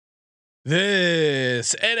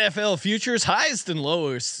This NFL Futures highest and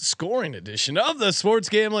lowest scoring edition of the Sports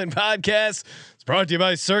Gambling Podcast is brought to you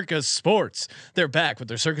by Circa Sports. They're back with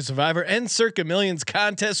their Circa Survivor and Circa Millions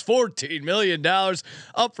contest. $14 million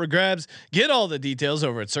up for grabs. Get all the details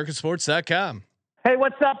over at circasports.com. Hey,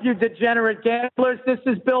 what's up, you degenerate gamblers? This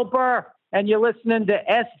is Bill Burr, and you're listening to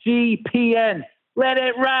SGPN. Let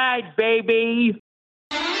it ride, baby.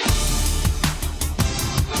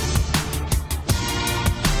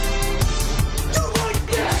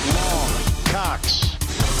 Cox.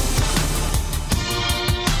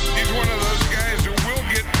 He's one of those guys who will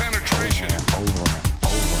get penetration. Over.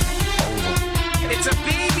 It's a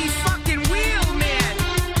baby fucking wheel, man.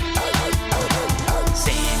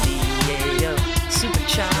 San Diego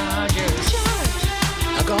Superchargers.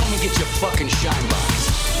 Now go home and get your fucking shine box.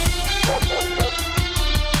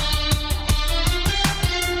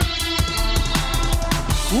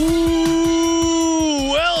 Ooh,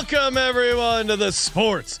 welcome everyone to the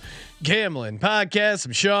Sports Gambling Podcast.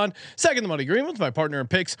 I'm Sean, second the money green with my partner in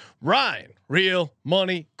picks, Ryan, Real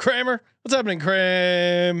Money Kramer. What's happening,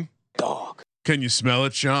 Kram? Dog. Can you smell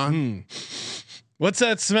it, Sean? What's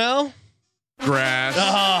that smell? Grass,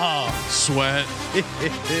 Oh, sweat,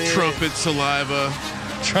 trumpet saliva.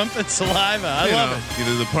 trumpet saliva. I love it.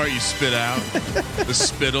 Either the part you spit out, the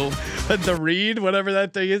spittle. The reed, whatever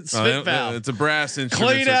that thing is, spit valve. It's a brass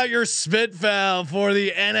instrument. Clean out your spit valve for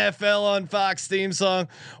the NFL on Fox theme song.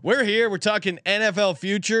 We're here. We're talking NFL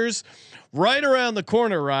futures. Right around the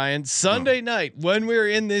corner, Ryan. Sunday night, when we're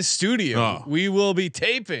in this studio, we will be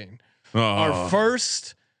taping our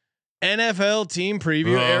first NFL team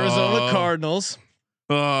preview. Arizona Cardinals.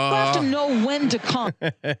 You have to know when to come.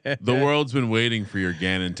 The world's been waiting for your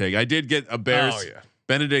Gannon take. I did get a Bears. Oh, yeah.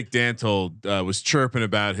 Benedict Dantold was chirping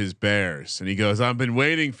about his Bears, and he goes, "I've been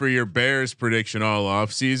waiting for your Bears prediction all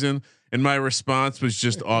off season." And my response was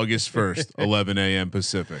just August 1st, 11 a.m.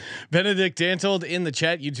 Pacific. Benedict Dantold in the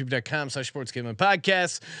chat,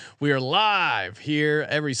 youtube.com/sportsgamblingpodcast. We are live here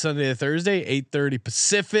every Sunday to Thursday, 8:30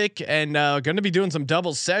 Pacific, and going to be doing some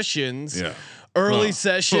double sessions. Yeah. Early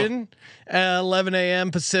session, 11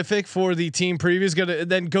 a.m. Pacific for the team previews. Gonna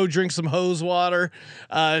then go drink some hose water,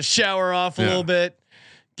 shower off a little bit,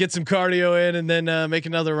 get some cardio in, and then make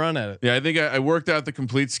another run at it. Yeah, I think I worked out the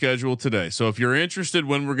complete schedule today. So if you're interested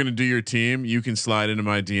when we're going to do your team, you can slide into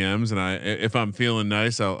my DMs, and if I'm feeling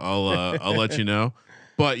nice, I'll let you know.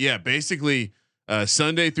 But yeah, basically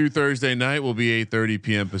Sunday through Thursday night will be 8:30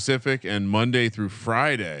 p.m. Pacific, and Monday through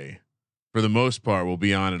Friday, for the most part, we'll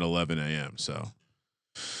be on at 11 a.m. So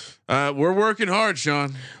we're working hard,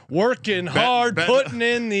 Sean. Working hard, putting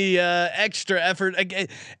in the extra effort again.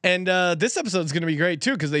 And this episode is going to be great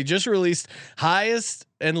too, because they just released highest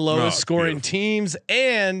and lowest scoring teams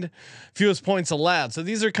and fewest points allowed. So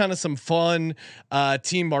these are kind of some fun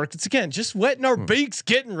team markets. Again, just wetting our beaks,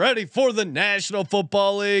 getting ready for the National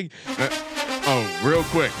Football League. Real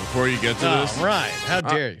quick before you get to this, Ryan, how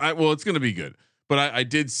dare you? Well, it's going to be good. But I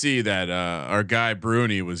did see that our guy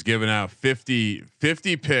Bruni was giving out 50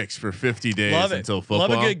 picks for 50 days until football.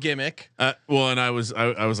 Love a good gimmick. Well, and I was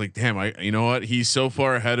like, damn, you know what? He's so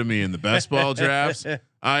far ahead of me in the best ball drafts.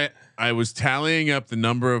 I was tallying up the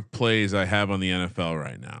number of plays I have on the NFL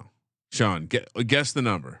right now. Sean, guess the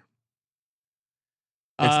number.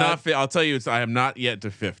 It's not. I'll tell you, I am not yet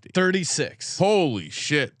to 50. 36. Holy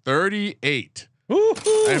shit, 38.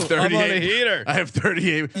 Woo-hoo, I have 38. I'm on a heater. I have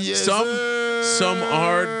 38. Some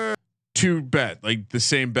are to bet, like the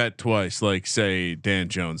same bet twice, like say Dan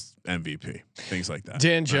Jones MVP, things like that.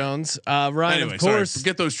 Dan Jones, Ryan, anyway, of course.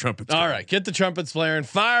 Get those trumpets. All right, get the trumpets blaring,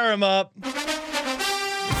 fire them up.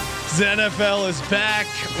 The NFL is back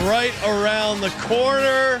right around the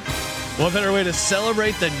corner. What better way to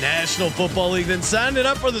celebrate the National Football League than signing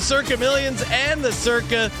up for the Circa Millions and the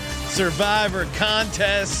Circa Survivor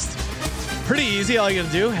contest? Pretty easy. All you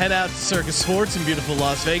got to do, head out to Circa Sports in beautiful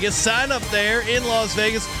Las Vegas. Sign up there in Las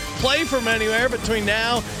Vegas. Play from anywhere between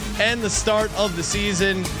now and the start of the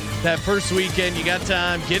season. That first weekend, you got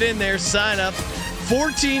time. Get in there, sign up.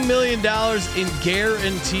 $14 million in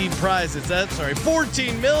guaranteed prizes. That's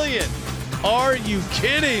 $14 million. Are you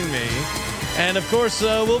kidding me? And of course,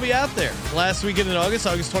 we'll be out there last weekend in August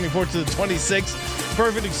 24th to the 26th.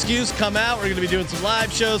 Perfect excuse. Come out. We're going to be doing some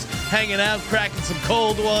live shows, hanging out, cracking some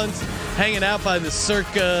cold ones, hanging out by the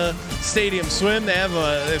Circa Stadium Swim. They have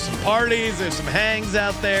there's some parties, there's some hangs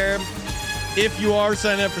out there. If you are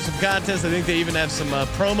signing up for some contests, I think they even have some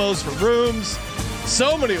promos for rooms.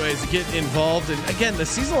 So many ways to get involved. And again, the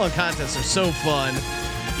season-long contests are so fun.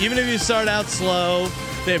 Even if you start out slow,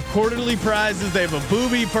 they have quarterly prizes. They have a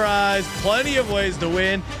booby prize. Plenty of ways to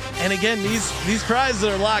win. And again, these prizes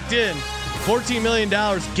are locked in $14 million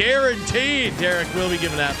guaranteed. Derek will be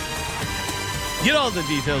giving out. Get all the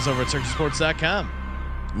details over at circusports.com.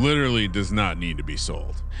 Literally does not need to be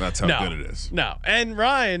sold. That's how good it is. No. And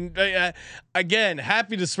Ryan, again,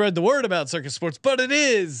 happy to spread the word about Circus Sports, but it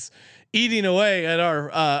is eating away at our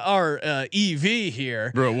EV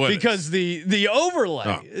here, bro. What because the overlay.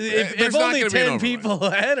 Oh. If only 10 people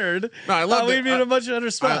entered, no, I love we'd be in a much better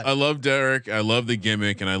spot. I love Derek. I love the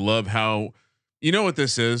gimmick, and I love how. You know what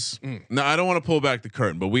this is? No, I don't want to pull back the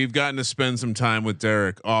curtain, but we've gotten to spend some time with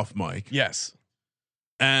Derek off mic. Yes.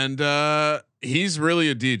 And he's really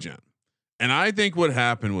a degen. And I think what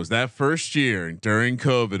happened was that first year during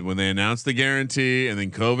COVID, when they announced the guarantee and then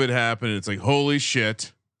COVID happened, it's like, holy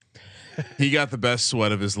shit. He got the best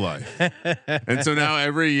sweat of his life. And so now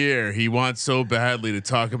every year he wants so badly to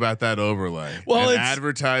talk about that overlay. Well, and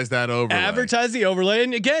advertise that overlay. Advertise the overlay.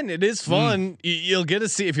 And again, it is fun. You'll get to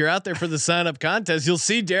see, if you're out there for the sign up contest, you'll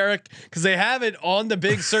see Derek, because they have it on the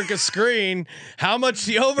big circus screen, how much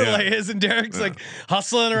the overlay is. And Derek's like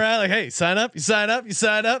hustling around like, hey, sign up, you sign up, you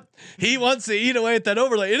sign up. He wants to eat away at that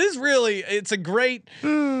overlay. It's a great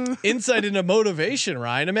insight into motivation,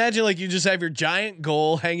 Ryan. Imagine like you just have your giant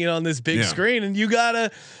goal hanging on this big screen, and you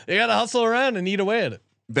gotta hustle around and eat away at it.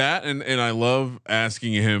 That and I love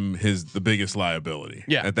asking him the biggest liability.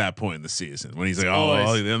 Yeah. At that point in the season when he's like,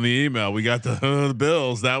 oh, in the email we got the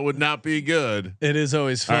Bills. That would not be good. It is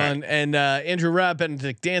always fun. Right. And Andrew Robb,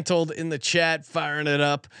 Benedict Dantold in the chat, firing it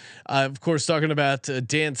up. Of course, talking about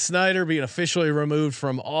Dan Snyder being officially removed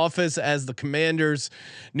from office as the Commanders'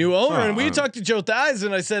 new owner. And we talked to Joe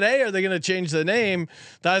Theismann. I said, hey, are they going to change the name?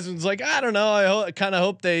 Theismann's like, I don't know. I kind of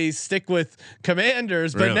hope they stick with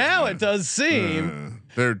Commanders. But now it does seem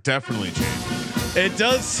they're definitely changing. It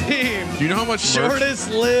does seem. Do you know how much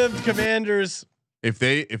shortest-lived Commanders? If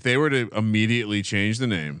they were to immediately change the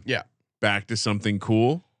name, back to something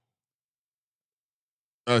cool,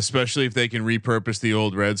 especially if they can repurpose the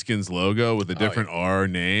old Redskins logo with a different R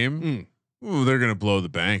name. Ooh, they're gonna blow the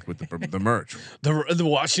bank with the merch. The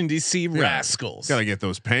Washington D.C. Rascals. Got to get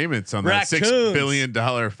those payments on that $6 billion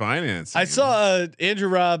finance. I saw Andrew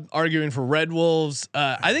Robb arguing for Red Wolves.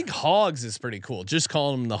 I think Hogs is pretty cool. Just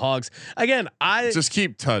calling them the Hogs again. I just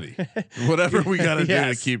keep Tutty. Whatever we got to do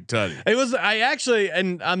to keep Tutty. It was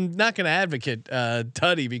and I'm not going to advocate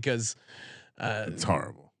Tutty because it's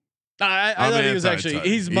horrible. I thought he was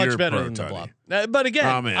he's much better than the Blob. But again,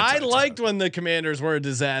 I liked when the Commanders were a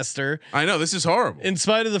disaster. I know this is horrible. In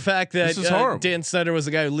spite of the fact that Dan Snyder was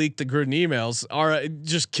the guy who leaked the Gruden emails,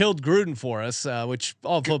 just killed Gruden for us, which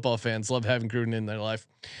all football fans love having Gruden in their life.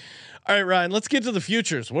 All right, Ryan, let's get to the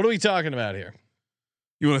futures. What are we talking about here?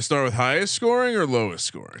 You want to start with highest scoring or lowest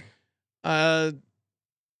scoring?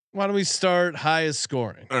 Why don't we start highest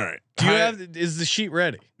scoring? All right. Is the sheet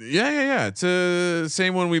ready? Yeah. It's the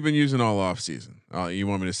same one we've been using all off season. You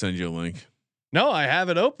want me to send you a link? No, I have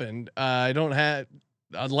it open. I don't have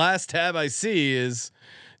last tab I see is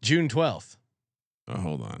June 12th. Oh,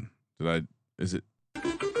 hold on. Is it?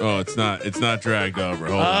 Oh, it's not dragged over.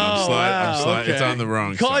 Hold on. I'm sliding. Okay. It's on the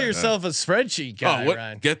wrong side. Call yourself a spreadsheet guy,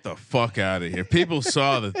 Ryan. Get the fuck out of here. People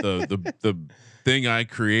saw that the thing I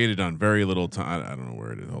created on very little time. I don't know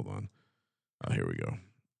where it is. Hold on. Oh, here we go.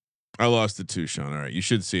 I lost it too, Sean. All right. You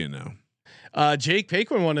should see it now. Jake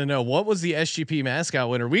Paquin wanted to know what was the SGP mascot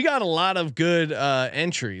winner. We got a lot of good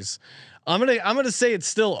entries. I'm gonna say it's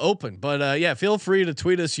still open, but yeah, feel free to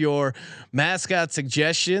tweet us your mascot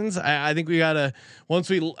suggestions. I think we gotta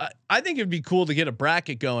I think it'd be cool to get a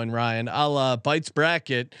bracket going, Ryan. I'll Bites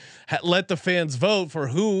bracket, let the fans vote for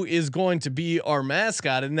who is going to be our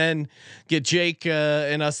mascot, and then get Jake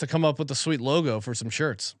and us to come up with a sweet logo for some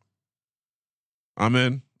shirts. I'm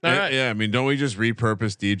in. All right. Yeah, I mean, don't we just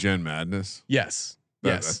repurpose DGen Madness? Yes.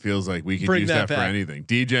 That feels like we could use that for anything.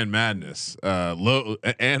 DGen Madness,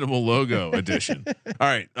 animal logo edition. All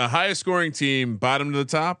right, highest scoring team, bottom to the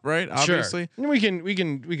top, right? Obviously, sure. We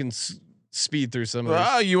can speed through some of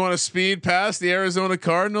this. You want to speed past the Arizona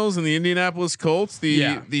Cardinals and the Indianapolis Colts,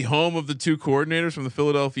 the home of the two coordinators from the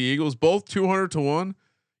Philadelphia Eagles, both 200-1.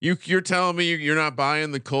 You're telling me you're not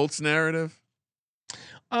buying the Colts narrative?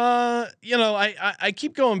 I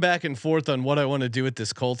keep going back and forth on what I want to do with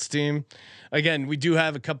this Colts team. Again, we do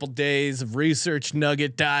have a couple days of research,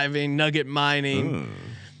 nugget diving, nugget mining.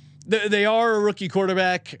 They are a rookie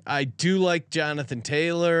quarterback. I do like Jonathan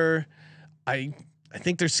Taylor. I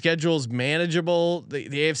think their schedule is manageable. The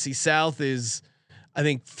AFC South is, I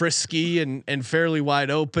think, frisky and fairly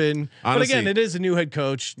wide open. Honestly, but again, it is a new head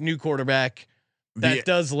coach, new quarterback. That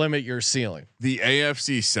does limit your ceiling. The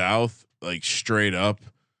AFC South, like straight up,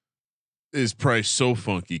 is priced so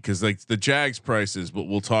funky because like the Jags prices, but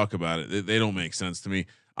we'll talk about it. They don't make sense to me.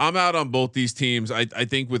 I'm out on both these teams. I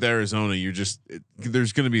think with Arizona,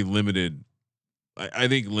 there's going to be limited. I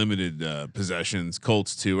think limited possessions.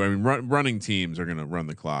 Colts too. I mean, running teams are going to run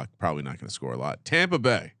the clock. Probably not going to score a lot. Tampa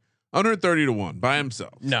Bay 130-1 by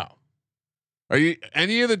himself. No. Are you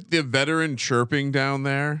any of the veteran chirping down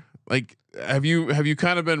there? Like, have you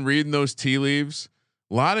kind of been reading those tea leaves?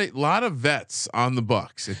 Lot of vets on the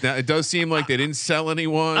Bucks. It does seem like they didn't sell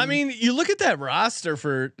anyone. I mean, you look at that roster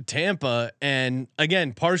for Tampa, and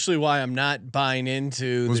again, partially why I'm not buying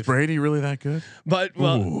into was Brady really that good? But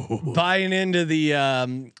buying into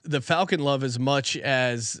the Falcon love as much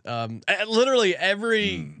as literally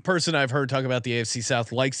every person I've heard talk about the AFC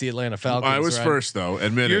South likes the Atlanta Falcons. I was first though.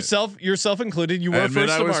 Admit yourself included. You were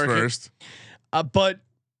first. I was first. But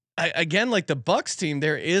again, like the Bucks team,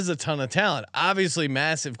 there is a ton of talent. Obviously,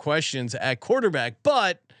 massive questions at quarterback,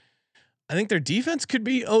 but I think their defense could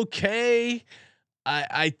be okay.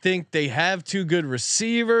 I think they have two good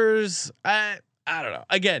receivers. I don't know.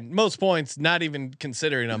 Again, most points, not even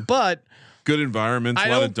considering them, but good environments, a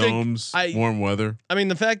lot of domes, warm weather. I mean,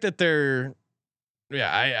 the fact that they're,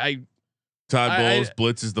 Todd Bowles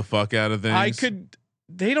blitzes the fuck out of things.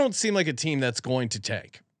 They don't seem like a team that's going to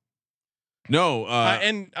tank. No,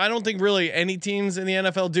 and I don't think really any teams in the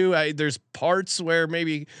NFL do. There's parts where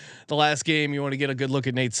maybe the last game you want to get a good look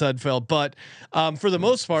at Nate Sudfeld, but for the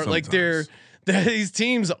most part, sometimes. These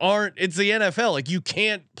teams aren't. It's the NFL. Like you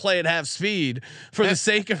can't play at half speed for the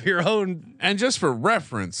sake of your own. And just for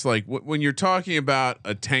reference, like when you're talking about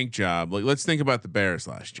a tank job, like let's think about the Bears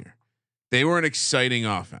last year. They were an exciting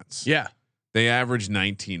offense. Yeah, they averaged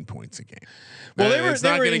 19 points a game. Well, they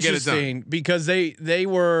were interesting because they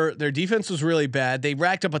were, their defense was really bad. They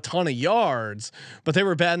racked up a ton of yards, but they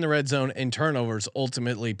were bad in the red zone, and turnovers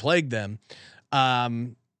ultimately plagued them.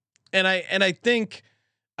 And I think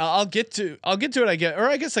I'll get to it.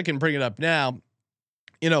 I guess I can bring it up now.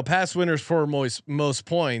 You know, past winners for most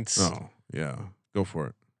points. Oh yeah, go for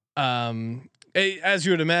it. As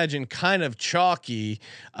you would imagine, kind of chalky.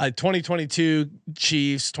 2022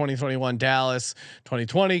 Chiefs, 2021 Dallas,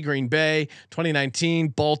 2020 Green Bay, 2019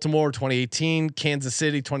 Baltimore, 2018 Kansas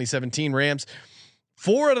City, 2017 Rams.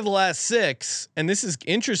 4 out of the last 6, and this is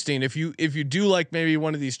interesting. If you do like maybe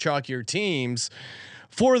one of these chalkier teams,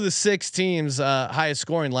 4 of the 6 teams highest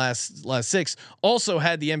scoring last 6 also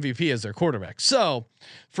had the MVP as their quarterback. So,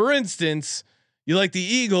 for instance, you like the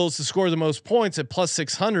Eagles to score the most points at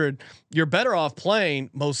 +600. You're better off playing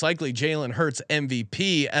most likely Jalen Hurts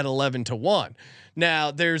MVP at 11-1. Now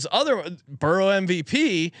there's other Burrow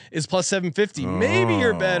MVP is +750. Maybe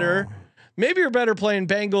you're better. Maybe you're better playing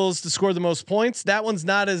Bengals to score the most points. That one's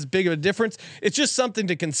not as big of a difference. It's just something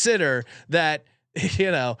to consider that, you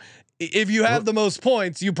know, if you have the most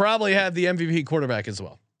points, you probably have the MVP quarterback as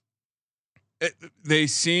well. They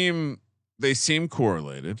seem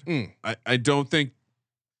correlated. I don't think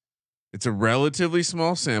it's a relatively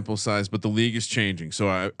small sample size, but the league is changing.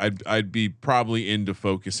 So I'd be probably into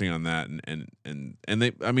focusing on that. And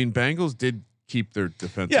they, I mean, Bengals did keep their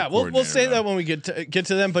defensive. Yeah, we'll say that when we get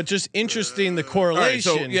to them, but just interesting the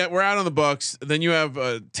correlation. Right, so yeah, we're out on the Bucks. Then you have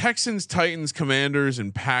Texans, Titans, Commanders,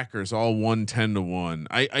 and Packers all 110-1.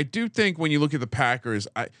 I do think when you look at the Packers,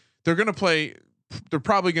 they're going to play. They're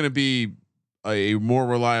probably going to be a more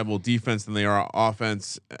reliable defense than they are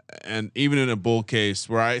offense, and even in a bull case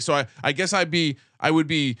where I guess I would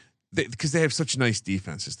be because they have such nice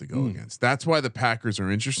defenses to go against. That's why the Packers are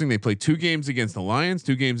interesting. They play 2 games against the Lions,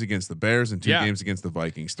 2 games against the Bears, and 2 games against the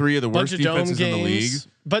Vikings. 3 of the worst defenses in the league.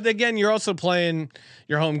 But again, you're also playing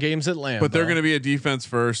your home games at Lambeau. But they're going to be a defense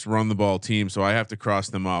first, run the ball team, so I have to cross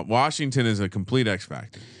them off. Washington is a complete X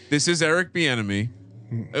factor. This is Eric Bieniemy.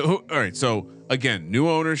 All right, so again, new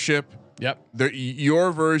ownership. Yep.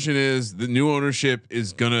 Your version is the new ownership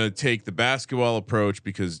is gonna take the basketball approach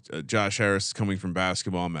because Josh Harris is coming from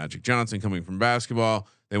basketball, Magic Johnson coming from basketball.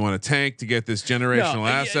 They want to tank to get this generational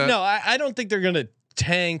asset. No, I don't think they're gonna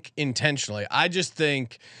tank intentionally. I just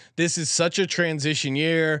think this is such a transition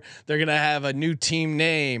year. They're gonna have a new team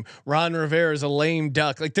name. Ron Rivera is a lame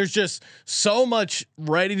duck. Like there's just so much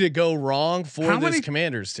ready to go wrong for this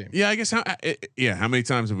Commanders team. Yeah, I guess how many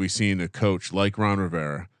times have we seen a coach like Ron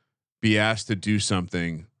Rivera be asked to do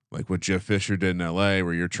something like what Jeff Fisher did in LA,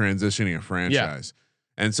 where you're transitioning a franchise?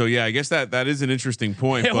 Yeah. And so, yeah, I guess that is an interesting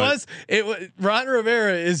point. It was Ron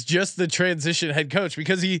Rivera is just the transition head coach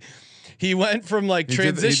because he went from like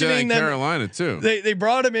transitioning he did Carolina too. They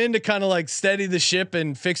brought him in to kind of like steady the ship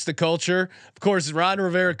and fix the culture. Of course, Ron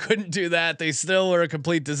Rivera couldn't do that. They still were a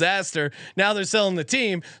complete disaster. Now they're selling the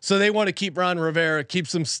team, so they want to keep Ron Rivera, keep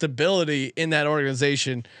some stability in that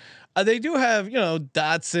organization. They do have,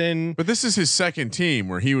 Dotson. But this is his second team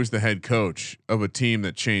where he was the head coach of a team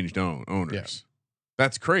that changed owners. Yeah.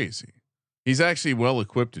 That's crazy. He's actually well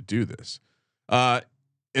equipped to do this.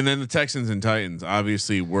 And then the Texans and Titans,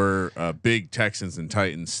 obviously, were big Texans and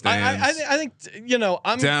Titans stands. I think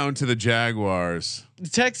I'm down to the Jaguars. The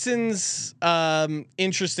Texans,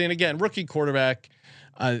 interesting again. Rookie quarterback.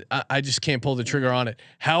 I just can't pull the trigger on it.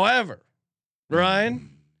 However,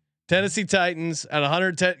 Ryan, Tennessee Titans at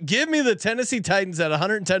 110. Give me the Tennessee Titans at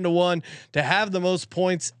 110-1 to have the most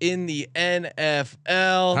points in the NFL.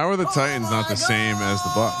 How are the Titans not the same as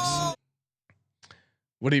the Bucks?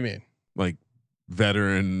 What do you mean? Like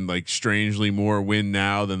veteran, like strangely more win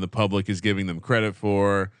now than the public is giving them credit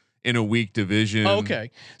for in a weak division.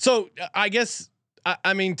 Okay, so I guess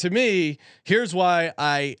I mean to me, here's why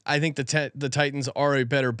I think the Titans are a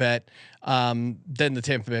better bet than the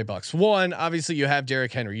Tampa Bay Bucks. One, obviously you have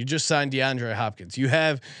Derrick Henry. You just signed DeAndre Hopkins. You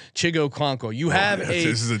have Chigo Okonkwo. You have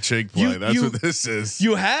this is a Chig play. That's what this is.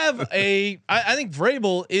 You have I think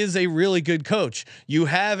Vrabel is a really good coach. You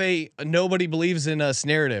have a nobody believes in us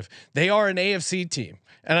narrative. They are an AFC team,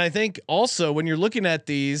 and I think also when you're looking at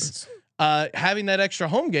these. Having that extra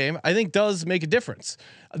home game, I think, does make a difference.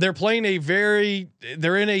 They're playing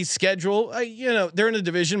they're in a schedule. They're in a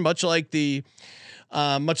division much like the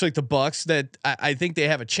Bucks that I think they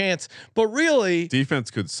have a chance. But really,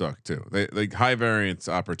 defense could suck too. They like high variance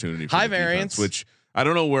opportunity. For high the variance, defense, which I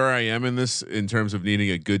don't know where I am in this in terms of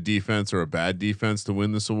needing a good defense or a bad defense to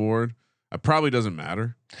win this award. It probably doesn't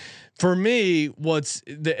matter. For me, what's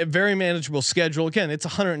the very manageable schedule? Again, it's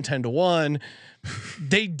 110-1.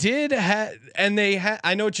 They did have, and they had.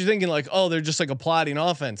 I know what you're thinking, like, oh, they're just like a plotting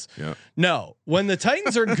offense. Yeah. No, when the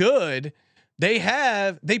Titans are good, they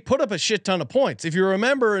put up a shit ton of points. If you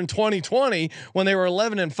remember in 2020 when they were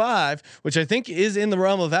 11-5, which I think is in the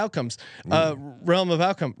realm of outcome.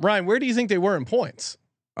 Ryan, where do you think they were in points?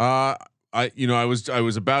 I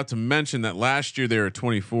was about to mention that last year they were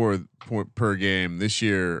 24 per game. This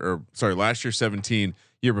year, last year 17.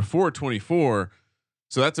 Year before 24.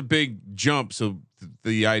 So that's a big jump. So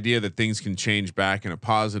the idea that things can change back in a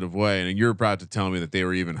positive way, and you're about to tell me that they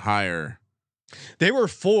were even higher. They were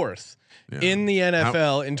fourth in the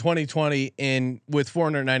NFL in 2020 with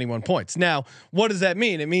 491 points. Now, what does that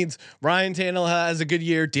mean? It means Ryan Tannehill has a good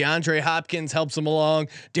year. DeAndre Hopkins helps him along.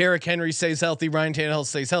 Derrick Henry stays healthy. Ryan Tannehill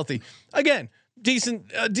stays healthy. Again,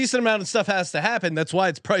 a decent amount of stuff has to happen. That's why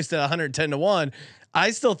it's priced at 110-1.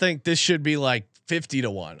 I still think this should be like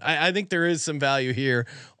 50-1. I think there is some value here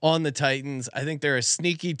on the Titans. I think they're a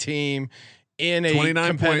sneaky team in a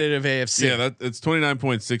competitive AFC. Yeah, it's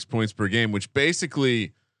 29.6 points per game, which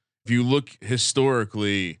basically, if you look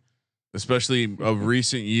historically, especially of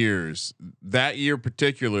recent years, that year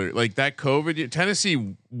particular, like that COVID year,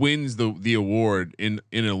 Tennessee wins the award in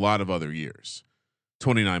a lot of other years.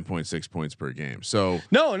 29.6 points per game. So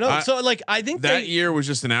so like I think that year was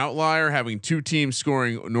just an outlier, having two teams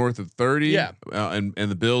scoring north of 30. Yeah, and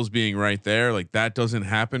the Bills being right there, like that doesn't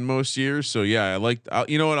happen most years. So yeah,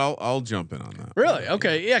 I'll jump in on that. Really?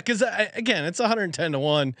 Okay, yeah, because again, it's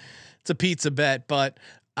 110-1. It's a pizza bet, but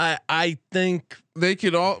I think they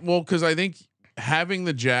could because I think having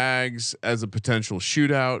the Jags as a potential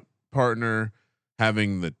shootout partner,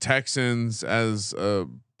 having the Texans as a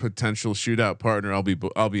potential shootout partner,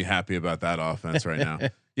 I'll be happy about that offense right now.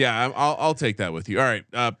 Yeah, I'll take that with you. All right,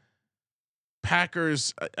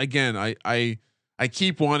 Packers again. I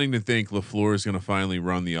keep wanting to think LaFleur is going to finally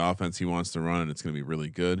run the offense he wants to run, and it's going to be really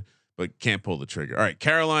good, but can't pull the trigger. All right,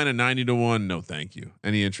 Carolina 90-1. No, thank you.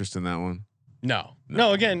 Any interest in that one? No.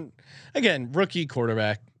 Again, rookie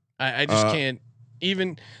quarterback. I just can't.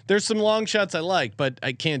 Even there's some long shots I like, but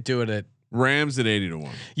I can't do it at Rams at 80-1.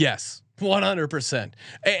 Yes. 100%.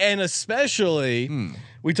 And especially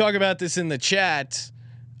we talk about this in the chat.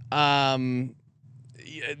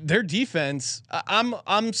 Their defense,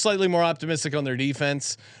 I'm slightly more optimistic on their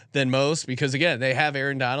defense than most because again, they have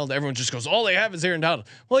Aaron Donald. Everyone just goes, all they have is Aaron Donald.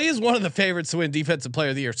 Well, he is one of the favorites to win Defensive Player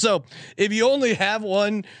of the Year. So if you only have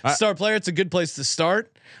one star player, it's a good place to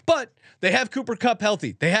start. But they have Cooper Kupp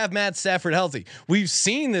healthy. They have Matt Stafford healthy. We've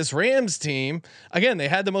seen this Rams team again. They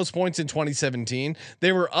had the most points in 2017.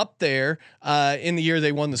 They were up there in the year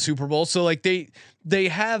they won the Super Bowl. So like they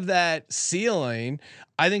have that ceiling.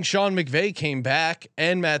 I think Sean McVay came back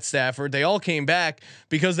and Matt Stafford. They all came back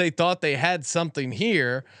because they thought they had something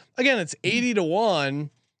here. Again, it's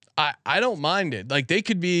 80-1. I don't mind it. Like they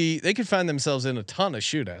could find themselves in a ton of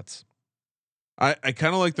shootouts. I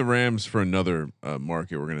kind of like the Rams for another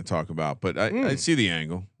market we're going to talk about, but I see the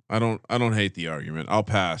angle. I don't hate the argument. I'll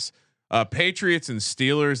pass. Patriots and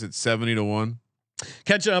Steelers at 70-1.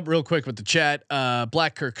 Catching up real quick with the chat.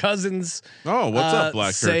 Black Kirk Cousins. Oh, what's up,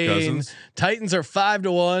 Black Kirk Cousins? Titans are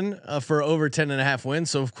 5-1 for over 10.5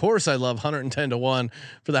 wins. So of course I love 110-1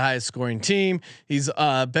 for the highest scoring team. He's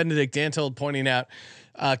Benedict Dantold pointing out,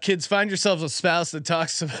 kids, find yourselves a spouse that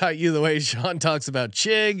talks about you the way Sean talks about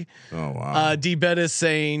Chig. Oh wow. D Bettis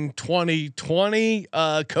saying 2020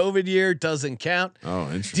 COVID year doesn't count. Oh,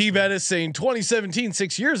 interesting. D Bettis saying 2017,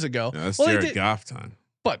 6 years ago. Yeah, that's Jared Goff time.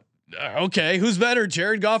 But okay, who's better,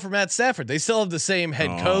 Jared Goff or Matt Stafford? They still have the same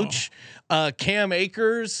head coach. Cam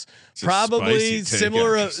Akers, probably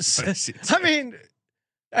similar. I mean,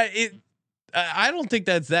 I don't think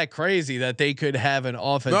that's that crazy that they could have an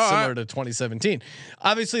offense similar to 2017.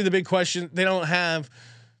 Obviously, the big question, they don't have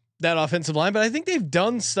that offensive line, but I think they've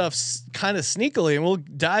done stuff kind of sneakily, and we'll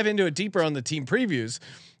dive into it deeper on the team previews.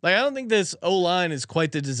 Like, I don't think this O-line is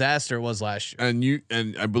quite the disaster it was last year.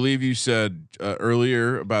 And I believe you said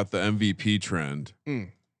earlier about the MVP trend.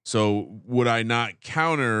 So would I not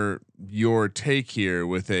counter your take here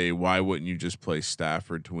with why wouldn't you just play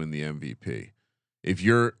Stafford to win the MVP?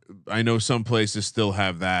 I know some places still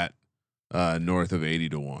have that north of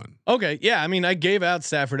 80-1. Okay. Yeah. I mean, I gave out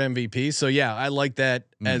Stafford MVP. So yeah, I like that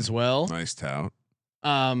as well. Nice tout.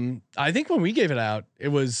 I think when we gave it out, it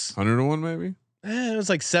was 100-1 maybe. It was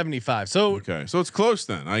like 75. So okay. So it's close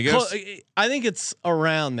then, I guess. I think it's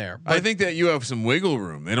around there. I think that you have some wiggle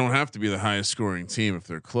room. They don't have to be the highest scoring team if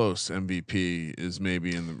they're close. MVP is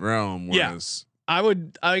maybe in the realm. Whereas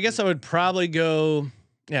I guess I would probably go.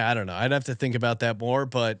 Yeah, I don't know. I'd have to think about that more,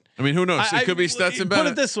 but I mean, who knows? It could be Stetson Bennett.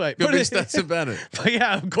 Put it this way. Could be Stetson Bennett. But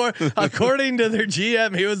yeah, according to their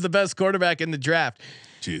GM, he was the best quarterback in the draft.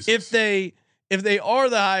 Jesus. If they are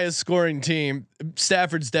the highest scoring team,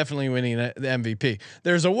 Stafford's definitely winning the MVP.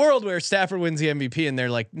 There's a world where Stafford wins the MVP and they're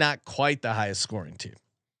like not quite the highest scoring team.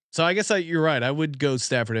 So I guess you're right. I would go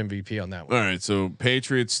Stafford MVP on that one. All right. So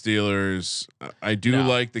Patriots, Steelers. I do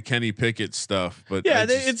like the Kenny Pickett stuff, but yeah,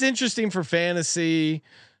 it's interesting for fantasy.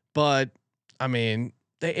 But I mean,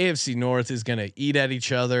 the AFC North is going to eat at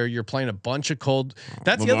each other. You're playing a bunch of cold.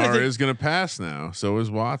 That's Lamar the other thing. Is going to pass now. So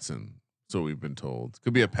is Watson. So we've been told.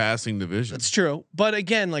 Could be a passing division. That's true. But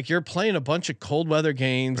again, like you're playing a bunch of cold weather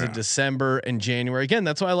games in December and January. Again,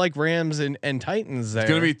 that's why I like Rams and Titans there. It's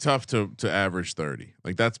going to be tough to average 30.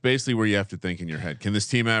 Like that's basically where you have to think in your head. Can this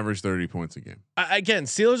team average 30 points a game? Again,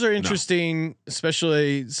 Steelers are interesting,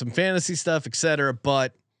 especially some fantasy stuff, etc.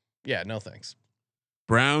 But yeah, no thanks.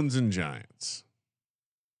 Browns and Giants.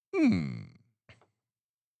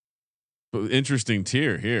 Interesting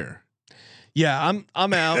tier here. Yeah,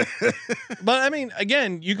 I'm out. But I mean,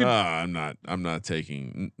 again, you could. I'm not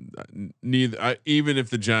taking neither. Even if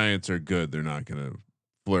the Giants are good, they're not going to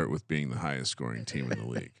flirt with being the highest scoring team in the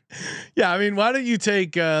league. Yeah, I mean, why don't you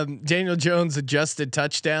take Daniel Jones adjusted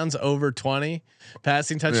touchdowns over 20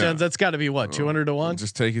 passing touchdowns? Yeah. That's got to be what 200-1.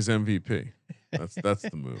 Just take his MVP. That's the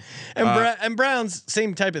move. And Browns,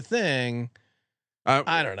 same type of thing.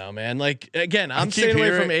 I don't know, man. Like again, I'm staying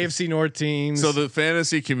away from AFC North teams. So the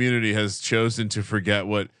fantasy community has chosen to forget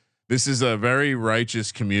what this is a very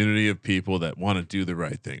righteous community of people that want to do the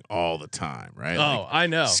right thing all the time, right? Oh, like I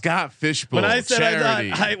know. Scott Fishbowl. When I said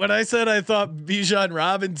I thought Bijan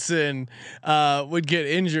Robinson would get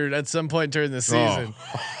injured at some point during the season.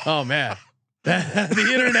 Oh man,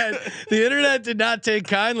 the internet did not take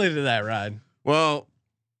kindly to that, Rod. Well.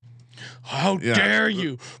 How dare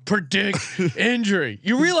you predict injury?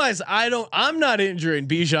 You realize I'm not injuring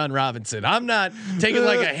Bijan Robinson. I'm not taking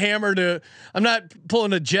like a hammer I'm not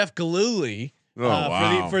pulling a Jeff Galooly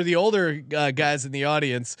for the older guys in the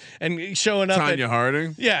audience and showing up Tanya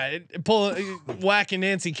Harding. Yeah. Whacking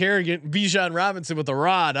Nancy Kerrigan, Bijan Robinson with a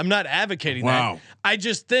rod. I'm not advocating that. I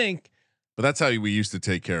just think. But that's how we used to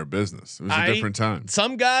take care of business. It was a different time.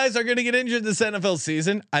 Some guys are going to get injured this NFL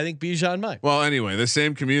season. I think Bijan might. Well, anyway, the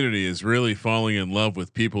same community is really falling in love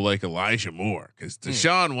with people like Elijah Moore because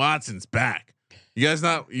Deshaun Watson's back. You guys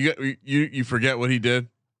you forget what he did.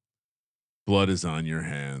 Blood is on your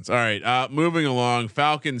hands. All right, moving along.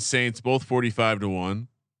 Falcons, Saints, both 45-1.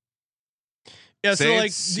 Yeah,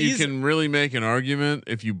 Saints, so you can really make an argument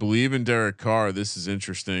if you believe in Derek Carr. This is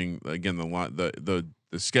interesting. Again,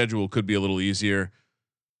 the schedule could be a little easier.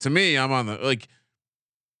 To me, I'm on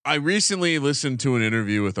I recently listened to an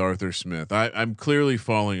interview with Arthur Smith. I'm clearly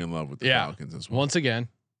falling in love with the Falcons as well. Once again.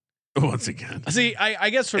 See, I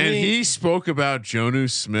guess for me, and he spoke about Jonnu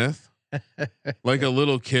Smith like a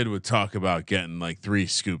little kid would talk about getting like 3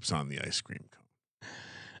 scoops on the ice cream cone.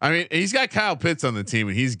 I mean, he's got Kyle Pitts on the team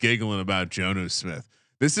and he's giggling about Jonnu Smith.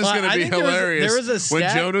 This is Well, going to I be think there hilarious was a when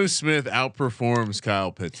stat- Jonnu Smith outperforms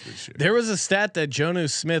Kyle Pitts this year. There was a stat that Jonnu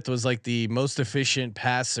Smith was like the most efficient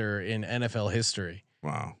passer in NFL history.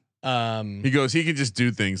 Wow. Um, He goes, he can just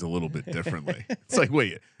do things a little bit differently. It's like,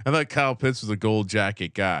 wait, I thought Kyle Pitts was a gold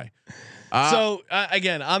jacket guy. so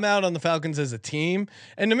again, I'm out on the Falcons as a team,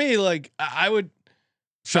 and to me, like I would.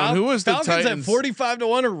 Sean, who was the Falcons Titans? at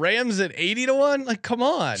 45-1 or Rams at 80-1? Like, come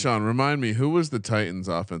on. Sean, remind me, who was the Titans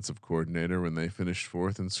offensive coordinator when they finished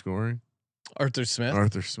fourth in scoring? Arthur Smith.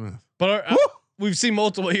 Arthur Smith. But we've seen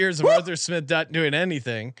multiple years of Arthur Smith not doing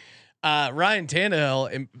anything. Ryan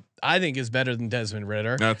Tannehill, I think, is better than Desmond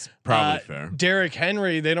Ridder. That's probably fair. Derrick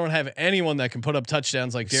Henry, they don't have anyone that can put up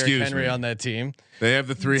touchdowns like Derrick Henry on that team. They have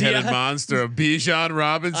the three-headed monster of Bijan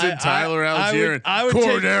Robinson, Tyler Algier, and I would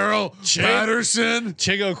Cordero take Patterson.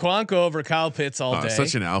 Chigo Quanko over Kyle Pitts all day.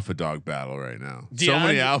 Such an alpha dog battle right now. So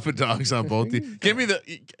many alpha dogs on both teams. Give me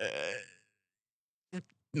the.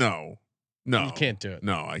 No, you can't do it.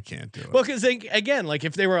 No, I can't do it. Well, because again, like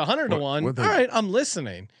if they were 100-1, all right, I'm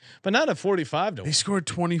listening, but not at 45-1. They scored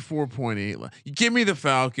 24.8. Give me the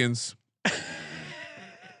Falcons.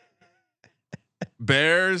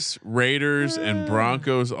 Bears, Raiders, and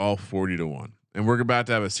Broncos all 40-1, and we're about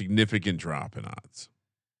to have a significant drop in odds.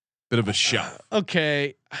 Bit of a shelf.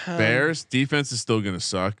 Okay. Bears defense is still going to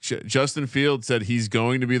suck. Justin Fields said he's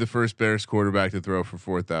going to be the first Bears quarterback to throw for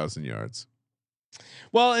 4,000 yards.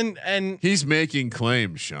 Well, and he's making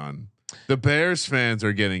claims, Sean. The Bears fans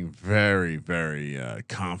are getting very, very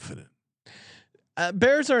confident.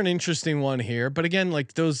 Bears are an interesting one here, but again,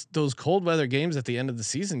 like those cold weather games at the end of the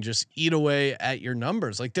season just eat away at your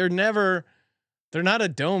numbers. Like they're not a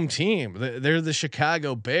dome team. They're the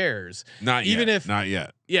Chicago Bears. Not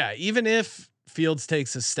yet. Yeah, even if Fields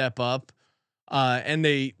takes a step up, and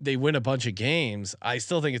they win a bunch of games, I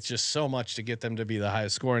still think it's just so much to get them to be the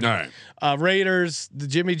highest scoring. All right. Raiders, the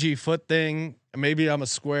Jimmy G foot thing. Maybe I'm a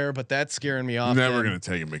square, but that's scaring me off. Never going to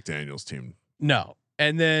take a McDaniels team. No,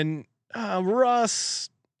 and then Russ.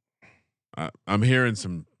 I'm hearing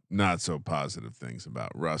some not so positive things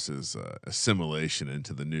about Russ's assimilation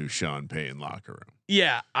into the new Sean Payton locker room.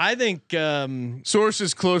 Yeah, I think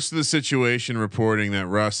sources close to the situation reporting that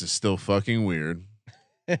Russ is still fucking weird.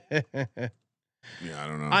 Yeah, I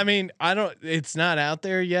don't know. I mean, it's not out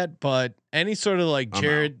there yet, but any sort of like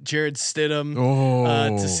Jared Stidham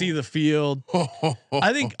to see the field.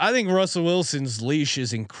 I think Russell Wilson's leash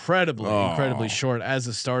is incredibly short as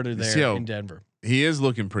a starter there in Denver. He is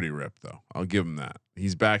looking pretty ripped though. I'll give him that.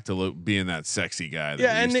 He's back to being that sexy guy.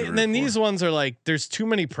 That and then these ones are like, there's too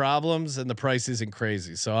many problems and the price isn't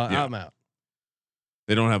crazy. So I'm out.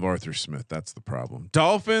 They don't have Arthur Smith. That's the problem.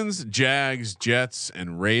 Dolphins, Jags, Jets,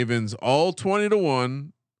 and Ravens all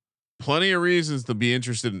 20-1. Plenty of reasons to be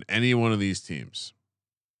interested in any one of these teams.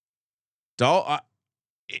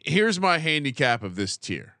 Here's my handicap of this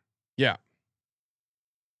tier. Yeah.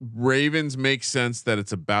 Ravens makes sense that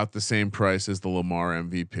it's about the same price as the Lamar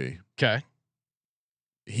MVP. Okay.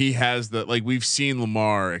 He has we've seen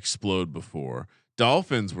Lamar explode before.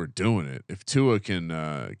 Dolphins were doing it. If Tua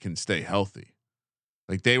can stay healthy.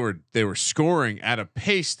 Like they were scoring at a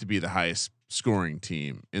pace to be the highest scoring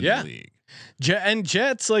team in the league. And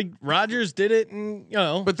Jets, like Rodgers did it in,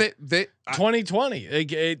 but they 2020.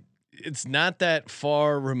 It's not that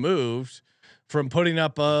far removed from putting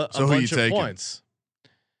up a bunch of points.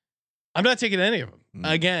 I'm not taking any of them.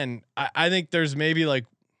 Again, I think there's maybe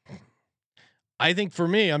I think for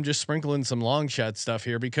me, I'm just sprinkling some long shot stuff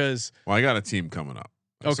here because I got a team coming up.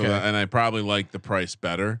 Okay. And I probably like the price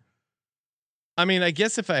better. I mean, I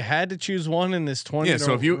guess if I had to choose one in this 20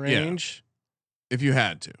 range, if you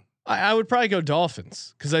had to, I would probably go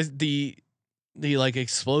Dolphins because the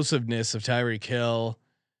explosiveness of Tyreek Hill.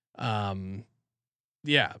 I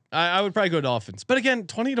would probably go Dolphins, but again,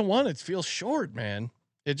 20-1, it feels short, man.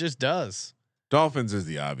 It just does. Dolphins is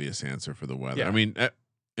the obvious answer for the weather. Yeah. I mean,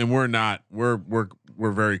 and we're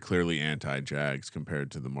very clearly anti-Jags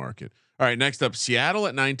compared to the market. All right, next up, Seattle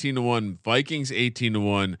at 19-1, Vikings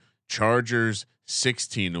 18-1. Chargers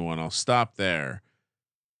 16-1. I'll stop there.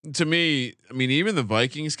 To me, I mean, even the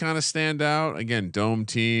Vikings kind of stand out. Again, dome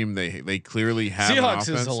team. They clearly have Seahawks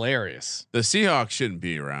is hilarious. The Seahawks shouldn't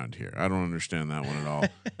be around here. I don't understand that one at all.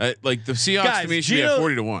 Like the Seahawks Guys, to me should be at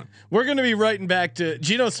 40-1. We're going to be writing back to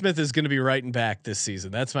Geno Smith is going to be writing back this season.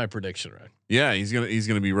 That's my prediction, right? Yeah, he's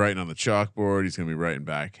gonna be writing on the chalkboard. He's gonna be writing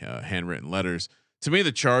back handwritten letters. To me,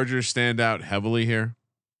 the Chargers stand out heavily here.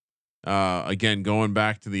 Again, going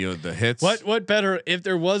back to the hits. What better if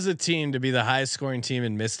there was a team to be the highest scoring team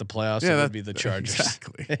and miss the playoffs? It would be the Chargers.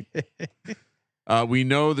 Exactly. We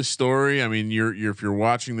know the story. I mean, if you're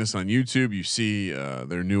watching this on YouTube, you see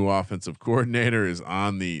their new offensive coordinator is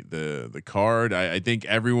on the card. I think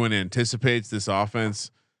everyone anticipates this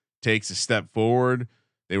offense takes a step forward.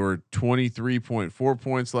 They were 23.4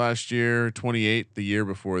 points last year, 28 the year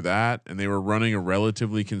before that, and they were running a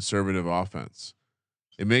relatively conservative offense.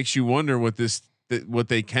 It makes you wonder what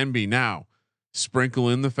they can be now. Sprinkle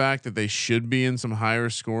in the fact that they should be in some higher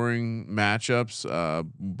scoring matchups,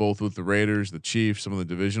 both with the Raiders, the Chiefs, some of the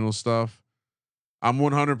divisional stuff. I'm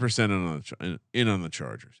 100% in on the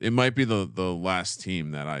Chargers. It might be the last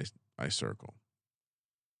team that I circle.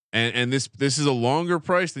 And this is a longer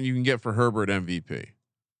price than you can get for Herbert MVP.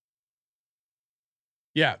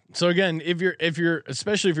 Yeah. So again, if you're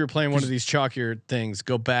especially if you're playing one of these chalkier things,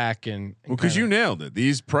 go back and because you nailed it.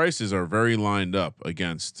 These prices are very lined up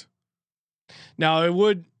against. Now it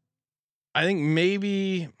would, I think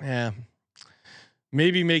maybe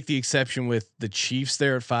make the exception with the Chiefs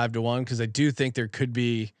there at 5-1 because I do think there could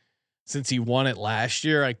be, since he won it last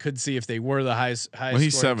year, I could see if they were the highest. Well,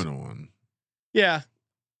 he's 7-1. Yeah,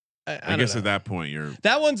 I guess at that point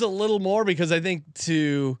that one's a little more because I think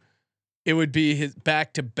it would be his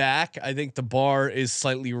back to back. I think the bar is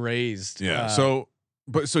slightly raised. Yeah. So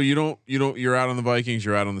you're out on the Vikings.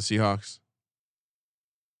 You're out on the Seahawks.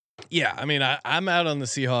 Yeah, I mean, I'm out on the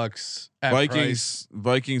Seahawks.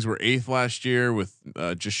 Vikings were 8th last year with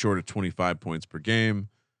just short of 25 points per game,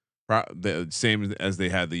 the same as they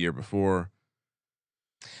had the year before.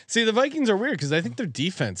 See, the Vikings are weird because I think their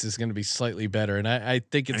defense is going to be slightly better, and I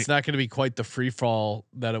think it's not going to be quite the free fall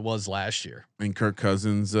that it was last year. And Kirk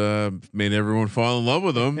Cousins made everyone fall in love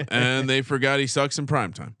with him, and they forgot he sucks in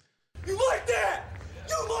primetime. You like that?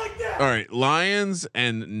 You like that? All right, Lions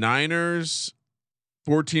and Niners.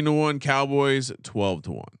 14-1, Cowboys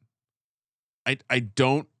 12-1. I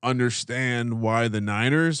don't understand why the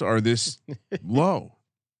Niners are this low.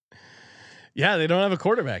 Yeah, they don't have a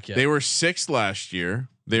quarterback yet. They were 6th last year.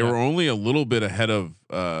 They were only a little bit ahead of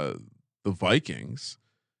the Vikings.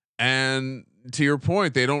 And to your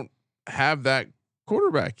point, they don't have that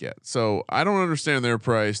quarterback yet. So I don't understand their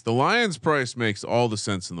price. The Lions price makes all the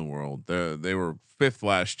sense in the world. They were 5th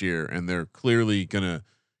last year, and they're clearly gonna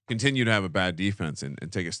continue to have a bad defense and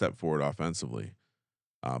take a step forward offensively.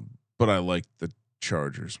 But I like the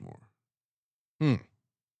Chargers more.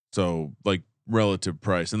 So like relative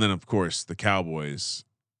price. And then of course the Cowboys,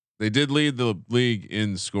 they did lead the league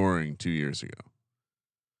in scoring 2 years ago.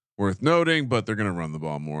 Worth noting, but they're going to run the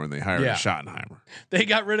ball more, and they hired a Schottenheimer. They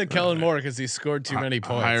got rid of Kellen Moore because he scored too many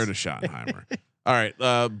points. Hired a Schottenheimer. All right.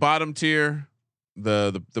 Bottom tier,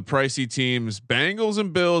 the pricey teams: Bengals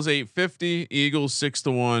and Bills 850, Eagles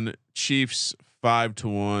 6-1, Chiefs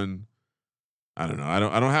 5-1. I don't know. I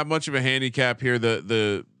don't have much of a handicap here.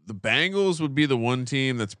 The Bengals would be the one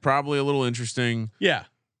team that's probably a little interesting. Yeah.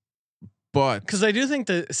 But because I do think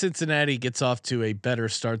that Cincinnati gets off to a better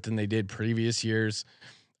start than they did previous years.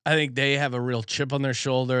 I think they have a real chip on their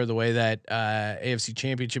shoulder. The way that AFC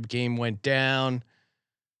Championship game went down,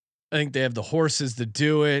 I think they have the horses to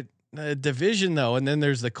do it. Division though, and then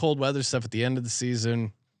there's the cold weather stuff at the end of the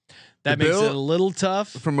season. That makes it a little tough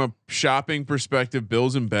from a shopping perspective.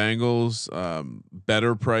 Bills and Bengals,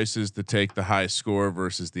 better prices to take the high score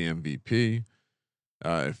versus the MVP.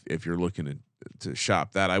 If you're looking to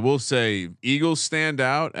shop that, I will say Eagles stand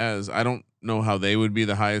out as I don't know how they would be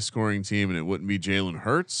the highest scoring team, and it wouldn't be Jalen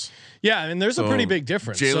Hurts. Yeah, I mean, there's a pretty big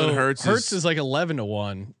difference. Jalen Hurts is like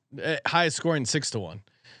 11-1, highest scoring 6-1.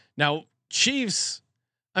 Now Chiefs,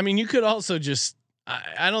 I mean, you could also just.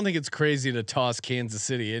 I don't think it's crazy to toss Kansas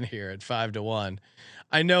City in here at 5-1.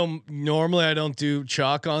 I know normally I don't do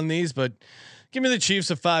chalk on these, but give me the Chiefs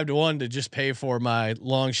at 5-1 to just pay for my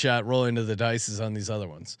long shot rolling to the dices on these other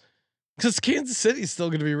ones. Because Kansas City is still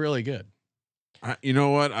going to be really good. You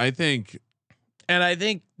know what? I think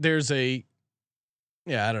there's I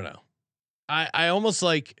don't know. I almost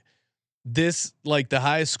like this, like the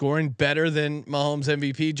highest scoring better than Mahomes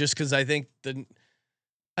MVP, just because I think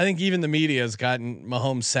even the media has gotten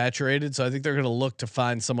Mahomes saturated. So I think they're going to look to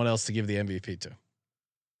find someone else to give the MVP to.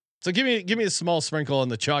 So give me a small sprinkle on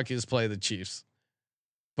the chalkiest play of the Chiefs,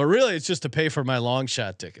 but really it's just to pay for my long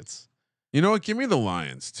shot tickets. You know what? Give me the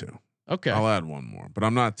Lions too. Okay. I'll add one more, but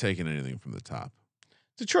I'm not taking anything from the top.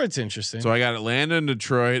 Detroit's interesting. So I got Atlanta and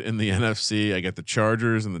Detroit in the NFC. I got the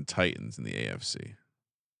Chargers and the Titans in the AFC.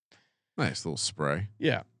 Nice little spray.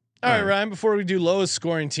 Yeah. All right, Ryan, before we do lowest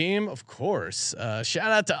scoring team, of course,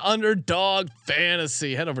 shout out to Underdog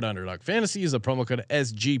Fantasy. Head over to Underdog Fantasy. Use the promo code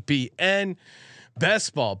SGPN.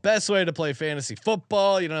 Best ball, best way to play fantasy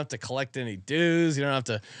football. You don't have to collect any dues. You don't have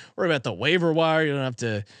to worry about the waiver wire. You don't have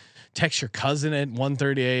to text your cousin at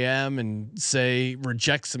 1:30 a.m. and say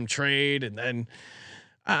reject some trade, and then.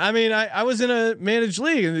 I mean, I was in a managed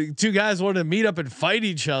league and the two guys wanted to meet up and fight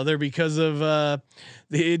each other because of what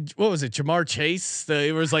was it, Jamar Chase?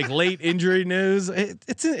 It was like late injury news.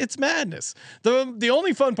 It's madness. The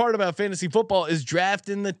only fun part about fantasy football is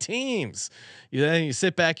drafting the teams. Then you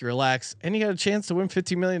sit back, you relax, and you got a chance to win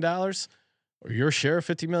 $50 million or your share of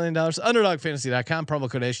 $50 million. UnderdogFantasy.com, promo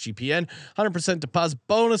code SGPN, 100% deposit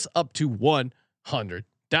bonus up to $100.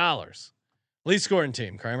 Least scoring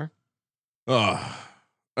team, Kramer.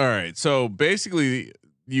 All right. So basically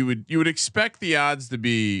you would expect the odds to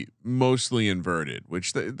be mostly inverted,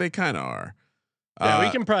 which they kind of are. Yeah, we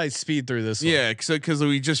can probably speed through this. Yeah. Cause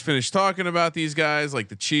we just finished talking about these guys. Like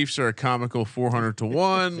the Chiefs are a comical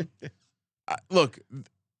 400-1. Look,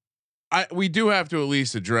 we do have to at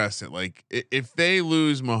least address it. Like if they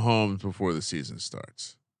lose Mahomes before the season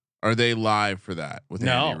starts, are they live for that with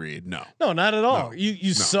Andy Reid? No, not at all.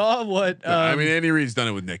 You saw what, I mean, Andy Reid's done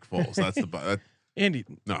it with Nick Foles. That's Andy.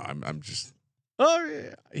 No, I'm just. Oh,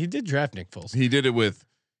 yeah. He did draft Nick Foles. He did it with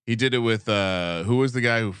who was the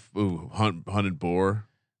guy who hunted boar?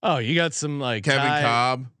 Oh, you got some like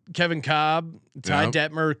Kevin Cobb, Ty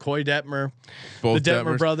Detmer, Coy Detmer, both the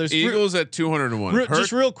Detmer brothers. Eagles at 200-1.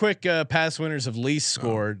 Just real quick, past winners have least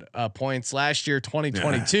scored points last year,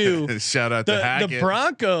 2022. Shout out to Hackett. The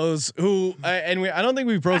Broncos, who I don't think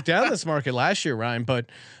we broke down this market last year, Ryan, but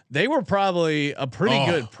they were probably a pretty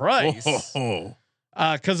good price.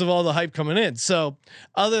 Because of all the hype coming in. So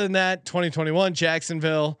other than that, 2021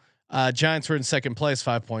 Jacksonville Giants were in second place,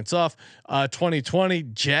 5 points off. 2020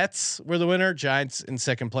 Jets were the winner. Giants in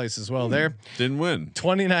second place as well. There didn't win.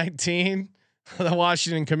 2019 the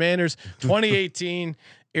Washington Commanders. 2018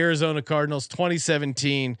 Arizona Cardinals.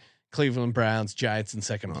 2017 Cleveland Browns. Giants in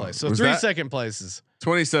second place. So second places.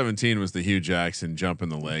 2017 was the Hugh Jackson jump in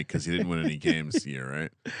the leg because he didn't win any games year,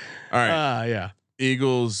 right? All right. Yeah.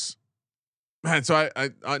 Eagles. Man, so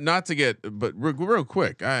I not to get, but real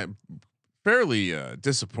quick, I'm fairly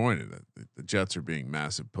disappointed that the Jets are being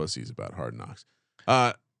massive pussies about Hard Knocks.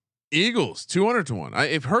 Eagles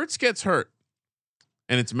 200-1. If Hurts gets hurt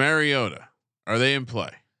and it's Mariota, are they in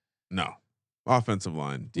play? No. Offensive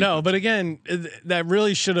line. Defense. No, but again, that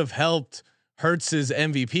really should have helped Hurts's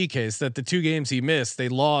MVP case. That the 2 games he missed, they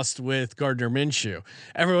lost with Gardner Minshew.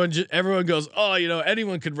 Everyone goes, oh,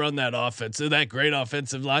 anyone could run that offense. That great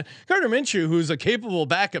offensive line. Gardner Minshew, who's a capable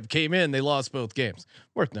backup, came in. They lost both games.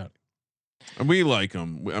 Worth noting. And we like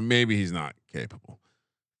him. Maybe he's not capable.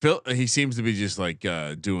 He seems to be just like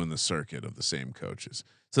doing the circuit of the same coaches.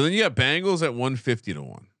 So then you got Bengals at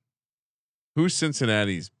 150-1. Who's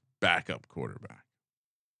Cincinnati's backup quarterback?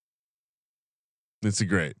 This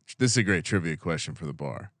is a great trivia question for the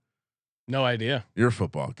bar. No idea. You're a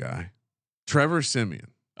football guy. Trevor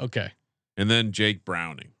Siemian. Okay. And then Jake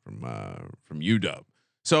Browning from UW.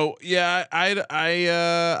 So yeah, I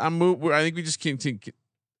think we just can't.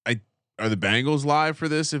 Are the Bengals live for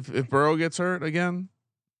this if Burrow gets hurt again?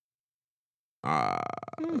 Because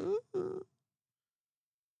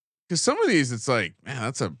some of these, it's like, man,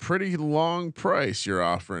 that's a pretty long price you're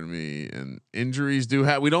offering me, and injuries do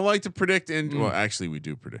have. We don't like to predict. Well, actually, we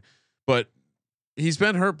do predict, but he's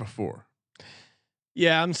been hurt before.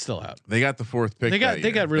 Yeah, I'm still out. They got the 4th pick. They got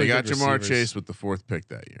really. They got Jamar receivers. Chase with the 4th pick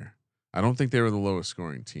that year. I don't think they were the lowest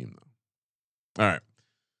scoring team though. All right,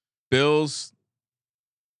 Bills.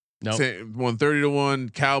 Nope.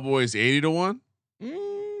 130-1. Cowboys 80-1.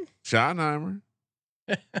 Schottenheimer.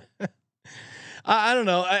 I don't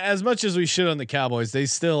know. As much as we shit on the Cowboys, they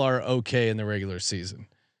still are okay in the regular season.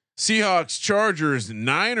 Seahawks, Chargers,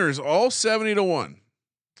 Niners, all 70-1.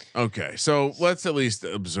 Okay, so let's at least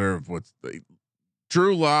observe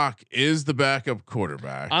Drew Lock is the backup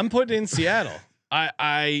quarterback. I'm putting in Seattle.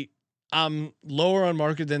 I'm lower on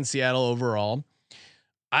market than Seattle overall.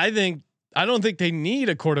 I don't think they need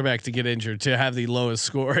a quarterback to get injured to have the lowest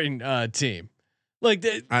scoring team. Like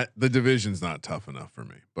the division's not tough enough for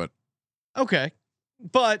me, but okay.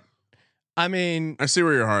 But I mean, I see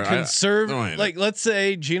where your heart conservative. Like let's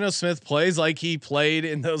say Geno Smith plays like he played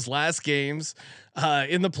in those last games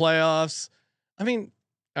in the playoffs. I mean,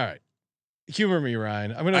 all right. Humor me,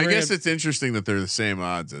 Ryan. I guess it's interesting that they're the same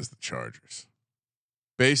odds as the Chargers,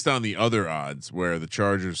 based on the other odds where the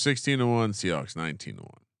Chargers 16-1, Seahawks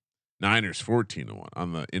 19-1, Niners 14-1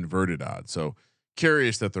 on the inverted odds. So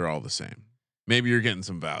curious that they're all the same. Maybe you're getting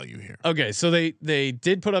some value here. Okay, so they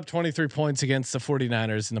did put up 23 points against the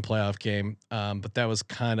 49ers in the playoff game, but that was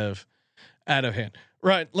kind of out of hand.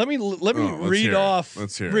 Right. Let me read off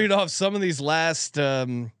some of these last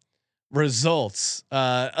results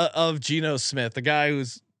of Geno Smith, the guy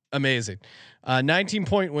who's amazing.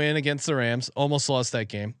 19-point win against the Rams. Almost lost that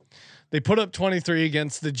game. They put up 23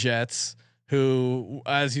 against the Jets, who,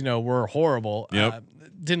 as you know, were horrible. Yep.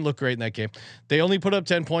 Didn't look great in that game. They only put up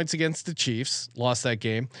 10 points against the Chiefs, lost that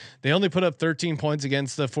game. They only put up 13 points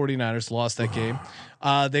against the 49ers, lost that game.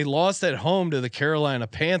 They lost at home to the Carolina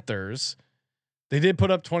Panthers. They did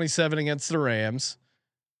put up 27 against the Rams.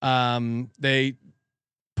 They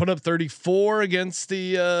put up 34 against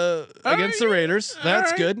the Raiders.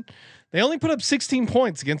 That's good. They only put up 16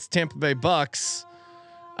 points against the Tampa Bay Bucks.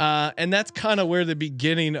 And that's kind of where the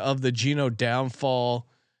beginning of the Geno downfall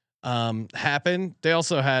happened. They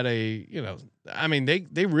also had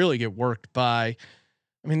they really get worked by,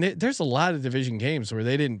 there's a lot of division games where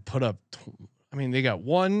they didn't put up. They got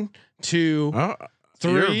 1, 2,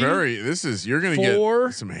 3. You're going to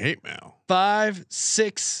get some hate mail. 5,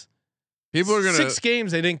 6. People are going to 6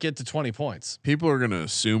 games. They didn't get to 20 points. People are going to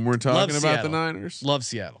assume we're talking about the Niners. Love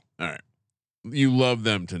Seattle. All right. You love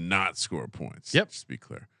them to not score points. Yep. Just to be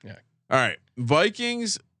clear. Yeah. All right.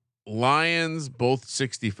 Vikings, Lions, both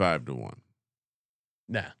 65-1.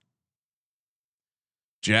 Nah.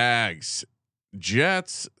 Jags,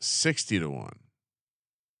 Jets, 60-1.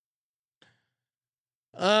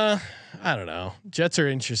 I don't know. Jets are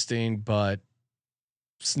interesting, but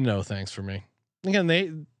no thanks for me.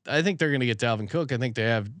 Again, I think they're going to get Dalvin Cook. I think they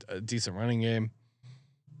have a decent running game.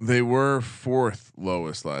 They were 4th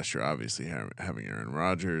lowest last year, obviously having Aaron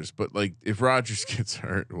Rodgers, but like if Rodgers gets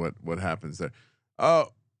hurt, what happens there? Oh,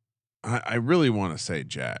 I really want to say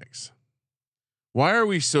Jags. Why are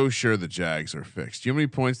we so sure the Jags are fixed? Do you know how many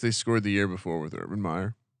points they scored the year before with Urban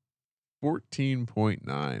Meyer?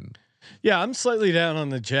 14.9. Yeah, I'm slightly down on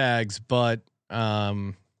the Jags, but I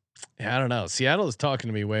don't know. Seattle is talking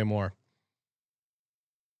to me way more.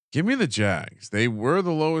 Give me the Jags. They were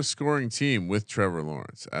the lowest scoring team with Trevor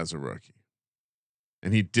Lawrence as a rookie,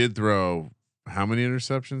 and he did throw how many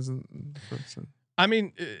interceptions?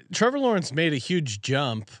 Trevor Lawrence made a huge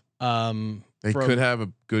jump. They could have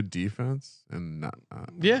a good defense and not.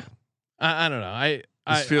 Yeah, I don't know.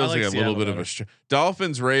 This feels like a Seattle little bit of a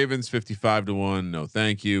Dolphins, Ravens 55-1. No,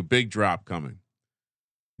 thank you. Big drop coming.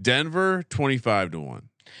 Denver 25-1.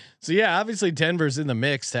 So yeah, obviously Denver's in the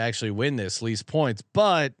mix to actually win this, least points,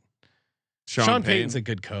 but Sean Payton's a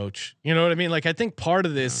good coach. You know what I mean? Like I think part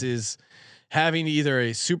of this is having either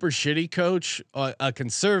a super shitty coach, a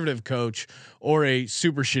conservative coach, or a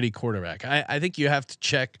super shitty quarterback. I think you have to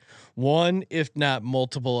check one, if not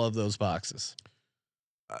multiple, of those boxes.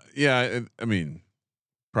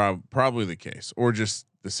 Probably the case, or just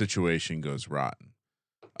the situation goes rotten.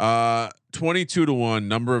 22-1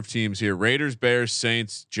 number of teams here: Raiders, Bears,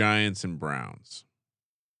 Saints, Giants, and Browns.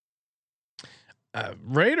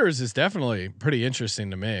 Raiders is definitely pretty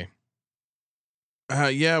interesting to me.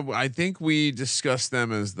 Yeah, I think we discussed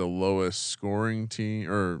them as the lowest scoring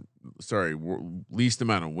team, least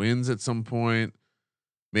amount of wins at some point.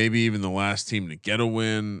 Maybe even the last team to get a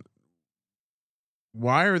win.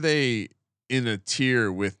 Why are they in a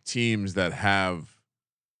tier with teams that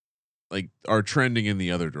are trending in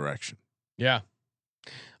the other direction? Yeah,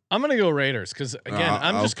 I'm gonna go Raiders because again,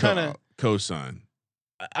 I'm just kind of cosign.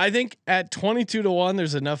 I think at 22-1,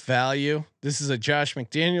 there's enough value. This is a Josh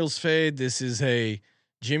McDaniels fade. This is a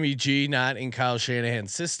Jimmy G not in Kyle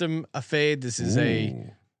Shanahan's system a fade. This is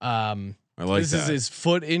this is his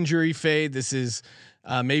foot injury fade. This is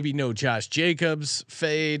maybe no Josh Jacobs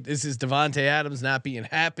fade. This is Devontae Adams not being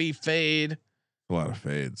happy fade. A lot of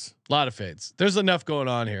fades. A lot of fades. There's enough going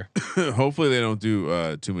on here. Hopefully they don't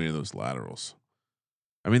do too many of those laterals.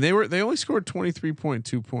 They only scored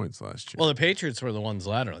 23.2 points last year. Well, the Patriots were the ones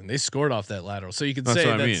lateraling. They scored off that lateral. So you could say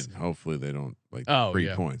what I mean. Hopefully they don't 3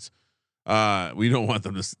 points. We don't want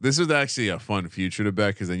them to. This is actually a fun future to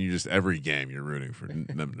bet because then you just every game you're rooting for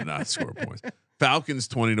them to not score points. Falcons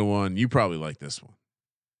 20-1. You probably like this one.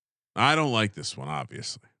 I don't like this one,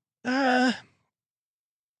 obviously.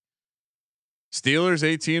 Steelers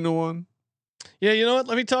 18-1. Yeah, you know what?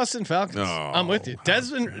 Let me toss in Falcons. Oh, I'm with you.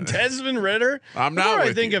 Desmond Ritter. I'm not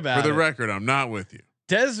with you. About for the record, I'm not with you.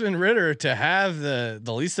 Desmond Ritter to have the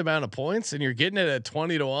least amount of points, and you're getting it at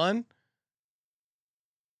 20-1.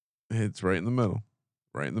 It's right in the middle.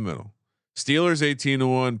 Right in the middle. Steelers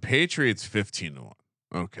 18-1. Patriots 15-1.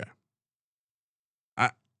 Okay.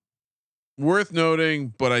 Worth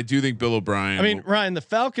noting, but I do think Bill O'Brien. Ryan, the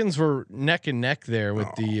Falcons were neck and neck there with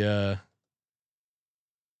the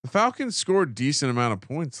Falcons scored decent amount of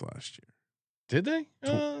points last year. Did they?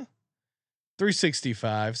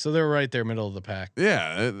 365. So they're right there, middle of the pack.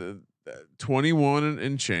 Yeah, 21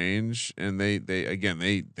 and change, and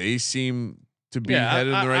they seem to be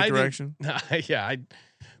headed in the right direction.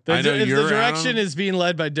 The I know if you're the direction Adam. is being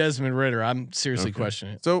led by Desmond Ritter, I'm seriously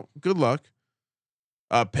questioning it. So good luck.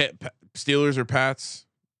 Steelers or Pats?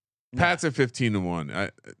 Pats at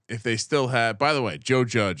 15-1. If they still have, by the way, Joe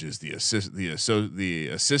Judge is the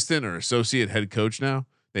assistant or associate head coach now.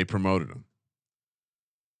 They promoted him.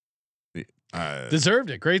 Deserved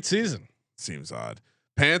it. Great season. Seems odd.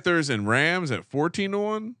 Panthers and Rams at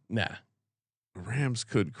 14-1. Nah. Rams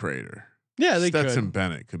could crater. Yeah, they Stetson could.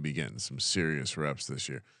 Bennett could be getting some serious reps this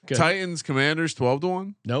year. Good. Titans Commanders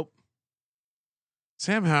 12-1. Nope.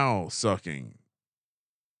 Sam Howell sucking.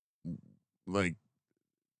 Like,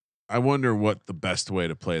 I wonder what the best way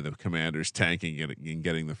to play the Commanders, tanking it and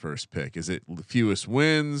getting the first pick. Is it the fewest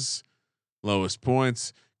wins, lowest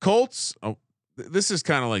points? Colts. Oh, this is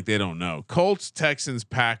kind of like they don't know. Colts, Texans,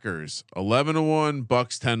 Packers 11-1,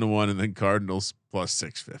 Bucks 10-1, and then Cardinals plus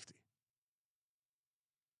 650.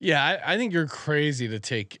 Yeah, I think you're crazy to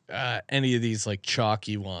take any of these like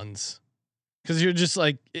chalky ones because you're just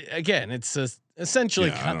like again, it's essentially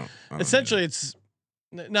Yeah, I don't essentially it's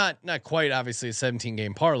not quite obviously a 17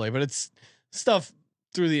 game parlay, but it's stuff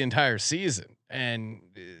through the entire season and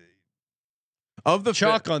of the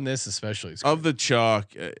chalk on this especially is of the chalk.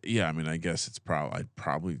 Yeah, I mean, I guess I'd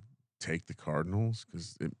probably take the Cardinals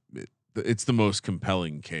because it's the most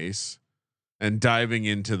compelling case. And diving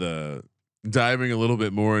a little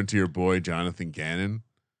bit more into your boy Jonathan Gannon,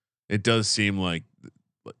 it does seem like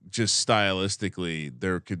just stylistically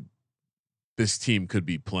this team could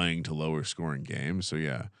be playing to lower scoring games. So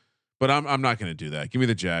yeah, but I'm not going to do that. Give me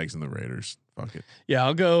the Jags and the Raiders. Fuck it. Yeah,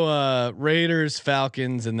 I'll go Raiders,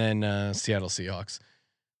 Falcons, and then Seattle Seahawks.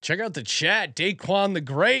 Check out the chat. Daquan the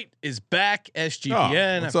Great is back.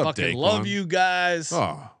 SGPN. what's I up, fucking Daquan? love you guys.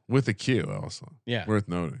 Oh, with a Q also. Yeah. Worth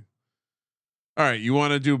noting. All right, you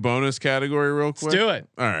want to do bonus category real quick? Let's do it.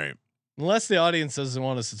 All right. Unless the audience doesn't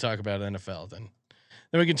want us to talk about NFL, then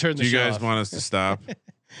we can turn the Do you show guys off. want us to stop?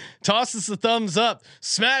 Toss us a thumbs up.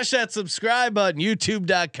 Smash that subscribe button.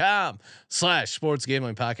 YouTube.com/sports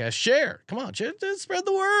gambling podcast. Share. Come on, spread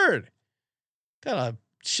the word. Got a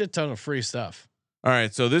shit ton of free stuff. All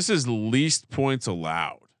right, so this is least points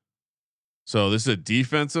allowed. So this is a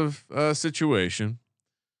defensive situation.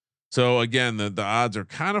 So again, the odds are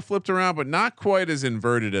kind of flipped around, but not quite as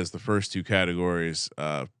inverted as the first two categories.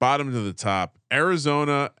 Bottom to the top,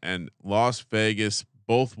 Arizona and Las Vegas,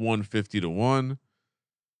 both 150-1.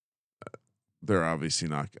 They're obviously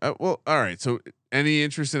not. Well, all right. So any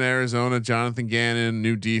interest in Arizona? Jonathan Gannon,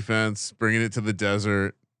 new defense, bringing it to the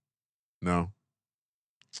desert. No.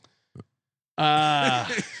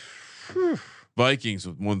 Vikings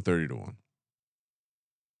with 130-1.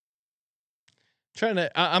 Trying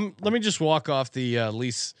to let me just walk off the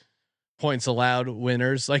least points allowed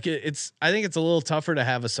winners. Like it's I think it's a little tougher to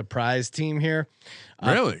have a surprise team here.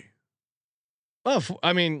 Really? Well,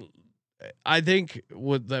 I mean, I think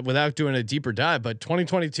without doing a deeper dive, but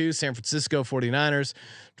 2022 San Francisco 49ers,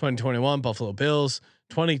 2021 Buffalo Bills,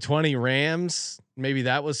 2020 Rams. Maybe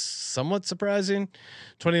that was somewhat surprising.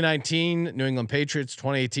 2019 New England Patriots,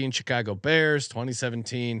 2018 Chicago Bears,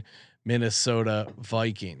 2017 Minnesota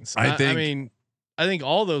Vikings. I think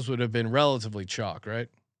all those would have been relatively chalk, right?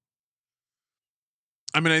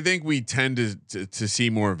 I mean, I think we tend to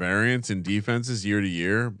see more variance in defenses year to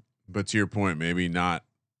year, but to your point, maybe not.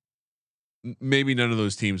 Maybe none of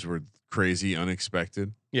those teams were crazy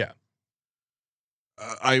unexpected. Yeah.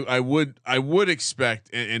 I would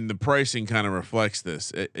expect, and the pricing kind of reflects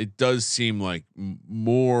this. It does seem like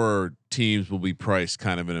more teams will be priced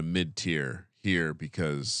kind of in a mid tier here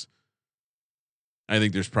because I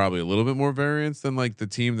think there's probably a little bit more variance than like the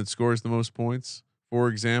team that scores the most points, for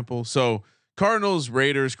example. So Cardinals,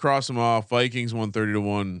 Raiders, cross them off. Vikings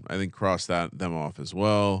 130-1. I think cross them off as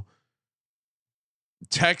well.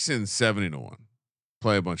 Texans 70-1.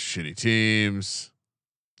 Play a bunch of shitty teams.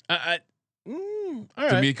 All right.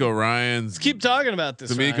 D'Amico Ryans. Let's keep talking about this.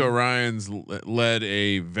 D'Amico Ryans led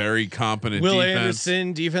a very competent Will defense.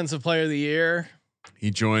 Anderson, defensive player of the year.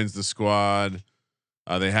 He joins the squad.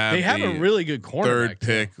 They have a really good cornerback. Third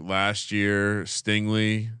pick last year,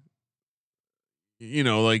 Stingley. You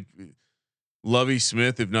know, like Lovie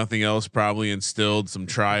Smith, if nothing else, probably instilled some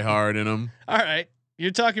try hard in him. All right,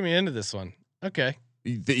 you're talking me into this one. Okay.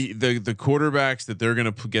 The quarterbacks that they're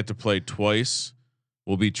going to get to play twice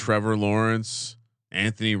will be Trevor Lawrence,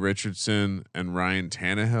 Anthony Richardson, and Ryan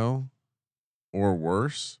Tannehill, or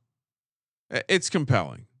worse. It's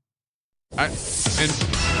compelling.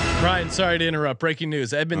 Ryan, sorry to interrupt. Breaking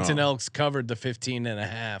news: Edmonton Elks covered the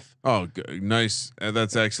 15.5. Oh, nice.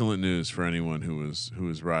 That's excellent news for anyone who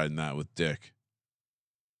was riding that with Dick.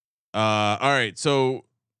 All right. So,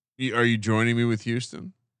 are you joining me with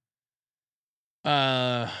Houston?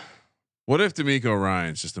 What if D'Amico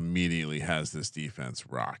Ryans just immediately has this defense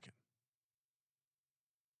rocking?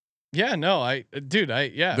 Yeah, no,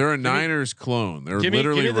 yeah. They're a Niners clone. They're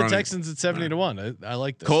literally give me the running Texans at 70 to 1. I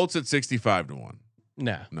like this. Colts at 65 to 1.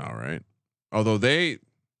 Nah. No, right? Although they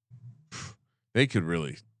could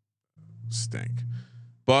really stink.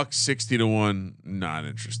 Bucks 60 to 1. Not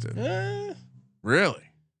interested. Really?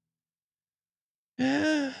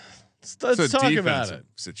 Yeah. Let's talk about it.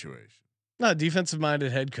 Situation. Not defensive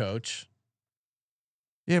minded head coach.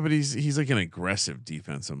 Yeah, but he's like an aggressive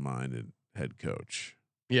defensive minded head coach.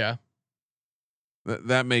 Yeah.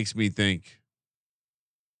 That makes me think.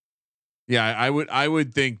 Yeah, I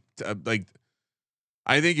would think like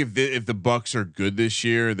I think if the Bucks are good this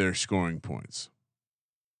year, they're scoring points,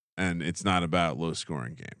 and it's not about low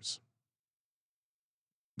scoring games.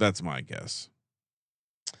 That's my guess.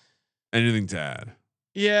 Anything to add?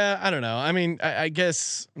 Yeah, I don't know. I mean, I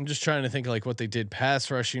guess I'm just trying to think like what they did pass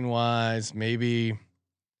rushing wise. Maybe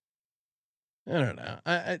I don't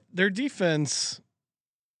know. Their defense.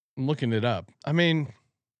 I'm looking it up. I mean,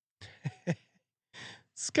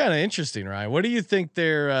 it's kind of interesting, Ryan. What do you think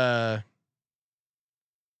their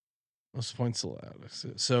most points allowed?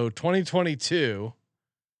 So 2022.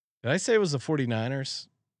 Did I say it was the 49ers?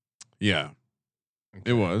 Yeah,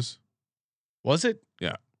 Okay. it was. Was it?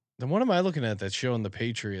 Yeah. Then what am I looking at that's showing the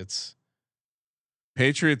Patriots?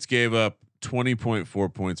 Patriots gave up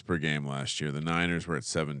 20.4 points per game last year. The Niners were at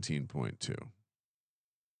 17.2.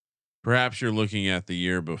 Perhaps you're looking at the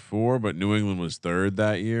year before, but New England was third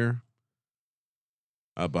that year,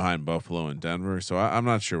 behind Buffalo and Denver. So I'm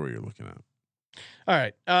not sure what you're looking at. All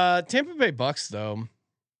right, Tampa Bay Bucks though.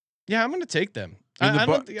 Yeah, I'm going to take them. I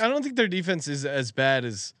don't think their defense is as bad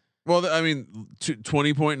as. Well, I mean,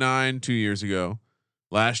 20.9 2 years ago.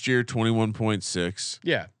 Last year, 21.6.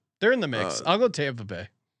 Yeah, they're in the mix. I'll go Tampa Bay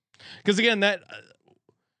because again that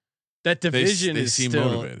division they is seem still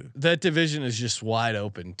motivated. That division is just wide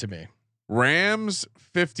open to me. Rams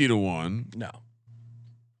 50 to 1.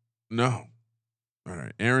 No. All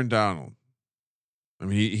right, Aaron Donald. I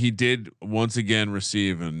mean, he did once again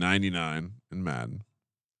receive a 99 in Madden.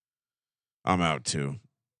 I'm out too.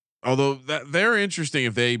 Although they're interesting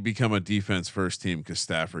if they become a defense first team because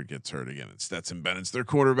Stafford gets hurt again. It's Stetson Bennett's their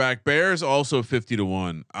quarterback. Bears also 50 to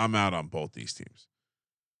 1. I'm out on both these teams.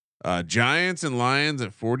 Giants and Lions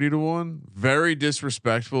at 40 to 1. Very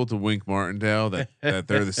disrespectful to Wink Martindale that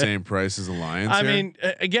they're the same price as the Lions. I mean,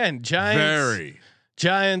 again,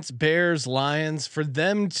 Giants, Bears, Lions. For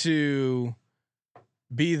them to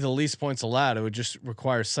be the least points allowed, it would just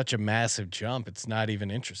require such a massive jump. It's not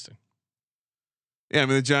even interesting. Yeah, I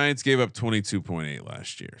mean the Giants gave up 22.8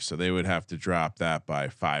 last year, so they would have to drop that by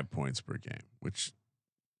 5 points per game. Which,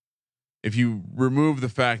 if you remove the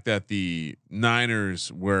fact that the Niners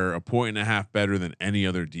were 1.5 points better than any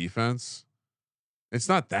other defense, it's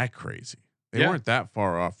not that crazy. They weren't that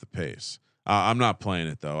far off the pace. I'm not playing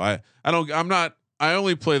it though. I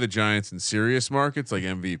only play the Giants in serious markets like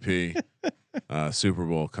MVP, Super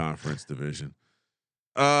Bowl conference division.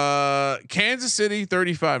 Kansas City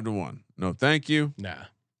 35 to 1. No, thank you. Nah.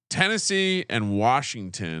 Tennessee and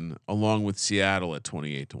Washington along with Seattle at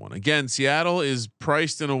 28 to 1. Again, Seattle is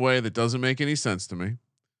priced in a way that doesn't make any sense to me.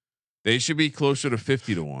 They should be closer to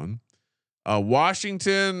 50 to 1.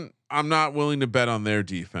 Washington, I'm not willing to bet on their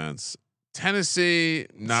defense. Tennessee,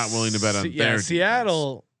 not willing to bet on their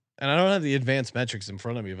Seattle, defense. and I don't have the advanced metrics in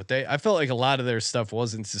front of me, but I felt like a lot of their stuff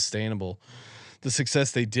wasn't sustainable. The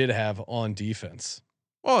success they did have on defense.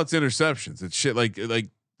 Well, it's interceptions. It's shit like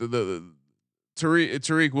the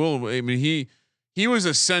Tariq Woolen. I mean, he was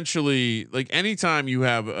essentially like anytime you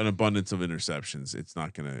have an abundance of interceptions, it's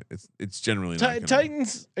not gonna. It's generally not gonna.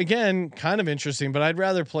 Titans again, kind of interesting, but I'd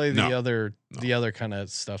rather play the other kind of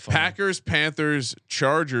stuff. Packers, Panthers,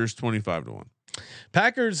 Chargers, 25 to 1.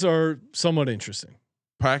 Packers are somewhat interesting.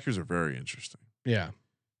 Packers are very interesting. Yeah,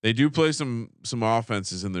 they do play some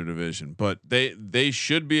offenses in their division, but they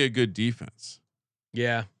should be a good defense.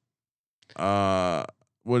 Yeah.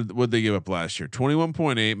 What they give up last year?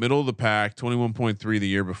 21.8, middle of the pack. 21.3 the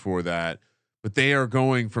year before that. But they are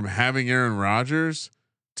going from having Aaron Rodgers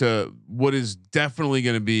to what is definitely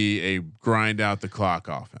going to be a grind out the clock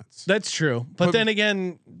offense. That's true. But then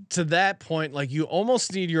again, to that point, like you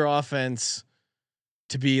almost need your offense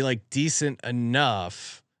to be like decent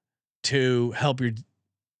enough to help your.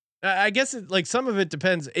 I guess like some of it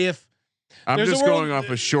depends if. I'm just going off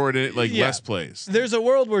a short, less plays. There's a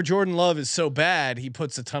world where Jordan Love is so bad he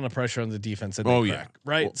puts a ton of pressure on the defense. And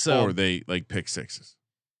right. Or they like pick sixes.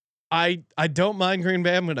 I don't mind Green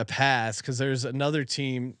Bay. I'm going to pass because there's another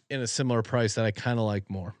team in a similar price that I kind of like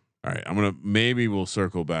more. All right, maybe we'll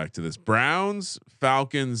circle back to this. Browns,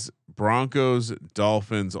 Falcons, Broncos,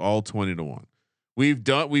 Dolphins, all 20-1.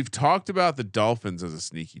 We've talked about the Dolphins as a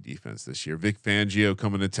sneaky defense this year. Vic Fangio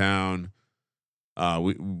coming to town.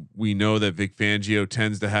 We know that Vic Fangio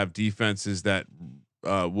tends to have defenses that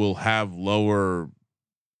will have lower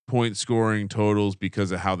point scoring totals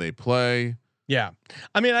because of how they play. Yeah,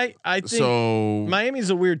 I mean, I think so.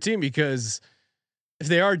 Miami's a weird team because if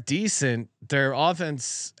they are decent, their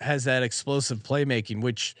offense has that explosive playmaking,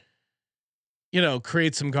 which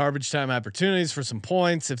creates some garbage time opportunities for some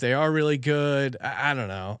points if they are really good. I don't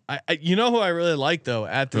know. You know who I really like though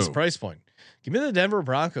at this price point? Give me the Denver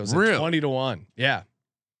Broncos at 20-1. Yeah.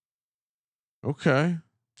 Okay.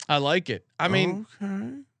 I like it. I mean,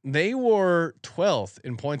 they were 12th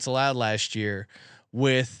in points allowed last year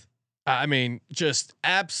with, just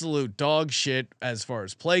absolute dog shit as far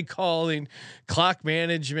as play calling, clock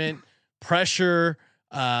management, pressure,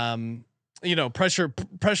 pressure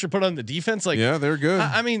put on the defense. Like, yeah, they're good.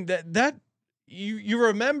 I mean, that you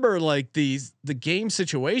remember like the game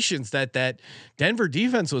situations that Denver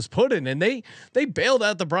defense was put in, and they bailed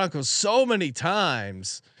out the Broncos so many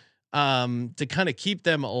times to kind of keep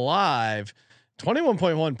them alive.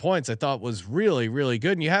 21.1 points I thought was really, really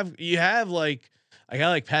good. And you have like a guy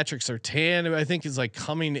like Patrick Surtain, who I think is like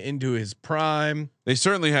coming into his prime. They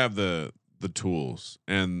certainly have the tools,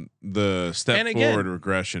 and the forward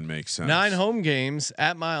regression makes sense. 9 home games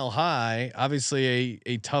at Mile High, obviously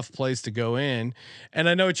a tough place to go in. And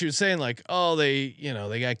I know what you were saying, like, oh, they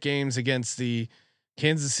got games against the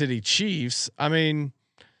Kansas City Chiefs. I mean,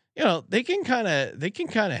 they can kind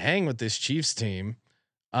of hang with this Chiefs team.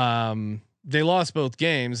 They lost both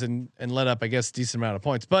games and let up, I guess, a decent amount of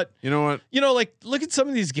points. But you know what? Like look at some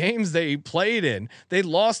of these games they played in. They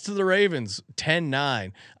lost to the Ravens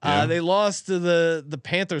 10-9. They lost to the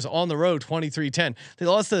Panthers on the road 23-10. They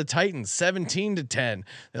lost to the Titans 17-10.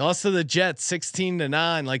 They lost to the Jets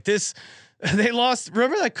 16-9. Like this, they lost.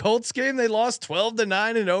 Remember that Colts game? They lost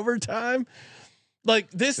 12-9 in overtime. Like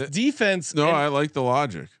this defense. No, I like the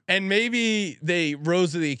logic. And maybe they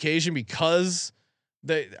rose to the occasion because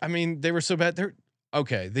they were so bad. They're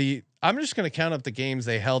okay. I'm just going to count up the games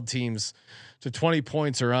they held teams to 20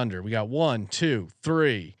 points or under. We got 1, 2,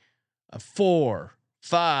 3, 4,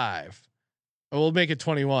 5. We'll make it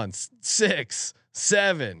 21. 6,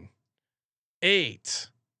 7, 8.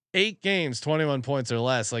 8 games, 21 points or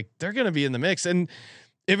less. Like they're going to be in the mix. And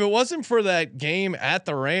if it wasn't for that game at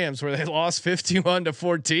the Rams where they lost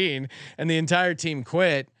 51-14 and the entire team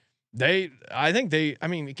quit, again,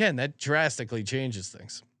 that drastically changes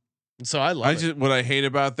things. So I love it. What I hate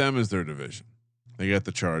about them is their division. They got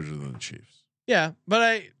the Chargers and the Chiefs. Yeah,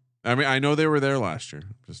 but I know they were there last year.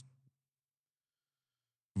 Just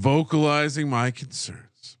vocalizing my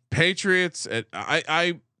concerns. Patriots.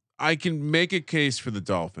 I can make a case for the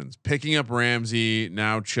Dolphins picking up Ramsey,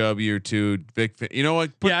 now Chubb year 2. Vic, you know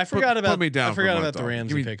what? I forgot about me down. I forgot about the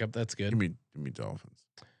Ramsey pickup. That's good. Give me Dolphins.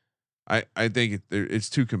 I think it's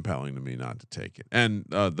too compelling to me not to take it. And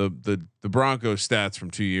the Broncos stats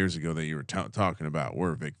from 2 years ago that you were talking about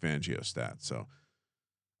were Vic Fangio stats. So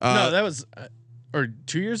no, that was or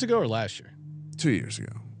 2 years ago or last year. 2 years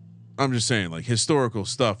ago. I'm just saying, like, historical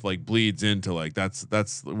stuff like bleeds into like that's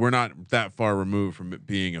we're not that far removed from it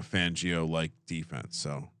being a Fangio like defense.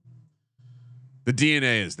 So the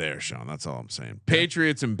DNA is there, Sean. That's all I'm saying.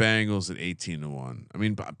 Patriots and Bengals at 18-1. I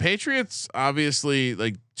mean, Patriots obviously,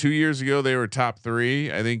 like 2 years ago they were top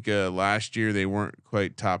 3. I think last year they weren't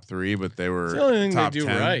quite top 3, but they were it's the only thing top they do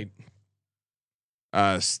 10. right.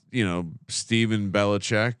 Steven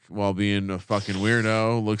Belichick, while being a fucking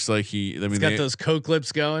weirdo, looks like he's got those Coke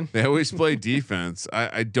lips going. They always play defense.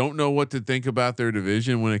 I don't know what to think about their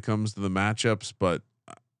division when it comes to the matchups, but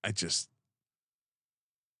I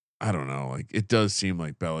don't know. Like it does seem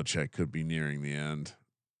like Belichick could be nearing the end.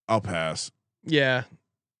 I'll pass. Yeah,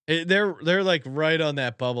 they're like right on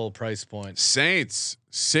that bubble price point. Saints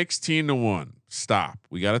 16-1. Stop.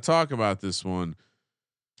 We got to talk about this one.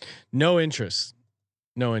 No interest.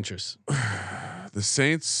 The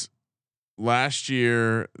Saints last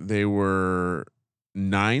year they were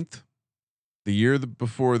 9th. The year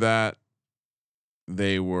before that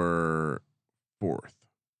they were 4th.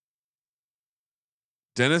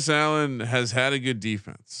 Dennis Allen has had a good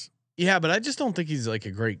defense. Yeah, but I just don't think he's like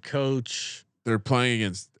a great coach. They're playing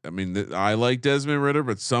against. I like Desmond Ridder,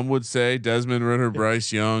 but some would say Desmond Ridder,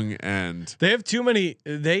 Bryce Young, and they have too many.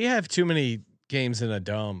 They have too many games in a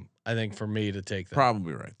dome. I think for me to take them.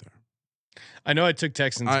 Probably right there. I know I took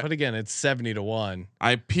Texans, but again, it's 70-1.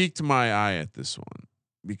 I peeked my eye at this one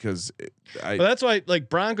because but that's why, like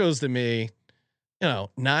Broncos to me,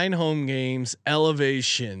 9 home games,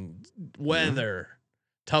 elevation, weather,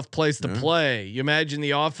 tough place to play. You imagine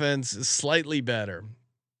the offense is slightly better.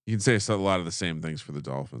 You can say a lot of the same things for the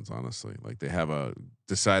Dolphins, honestly. Like they have a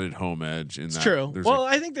decided home edge. It's true. Well,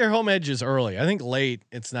 I think their home edge is early. I think late,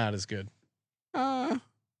 it's not as good.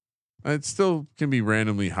 It still can be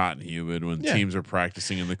randomly hot and humid when teams are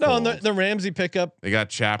practicing in the cold. No, the Ramsey pickup. They got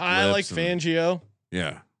chapped lips. I like Fangio.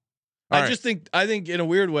 Yeah. I think in a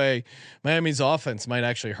weird way, Miami's offense might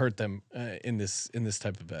actually hurt them in this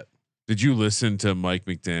type of bet. Did you listen to Mike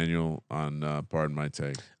McDaniel on Pardon My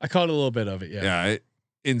Take? I caught a little bit of it. Yeah.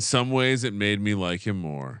 In some ways, it made me like him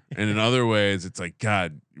more, and in other ways, it's like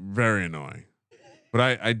God, very annoying.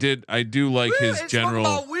 But I do like his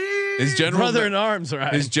general brother in arms,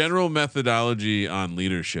 right? His general methodology on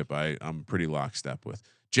leadership. I'm pretty lockstep with.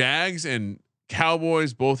 Jags and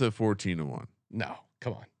Cowboys both at 14-1. No,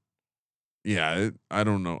 come on. Yeah, I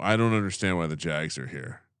don't know. I don't understand why the Jags are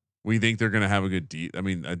here. We think they're going to have a good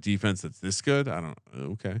a defense that's this good. I don't.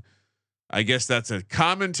 Okay, I guess that's a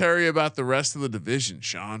commentary about the rest of the division.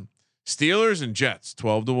 Sean, Steelers and Jets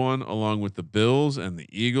 12-1, along with the Bills and the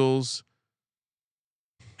Eagles.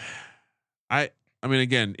 I mean,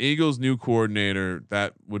 again, Eagles new coordinator,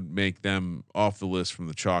 that would make them off the list from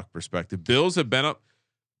the chalk perspective. Bills have been up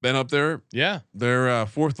there. Yeah, they're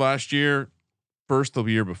fourth last year, first the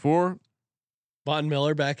year before. Von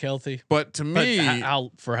Miller back healthy, but to me,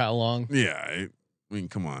 out for how long? Yeah, I mean,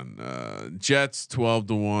 come on, Jets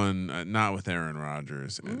 12-1, not with Aaron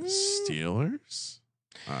Rodgers, and Steelers.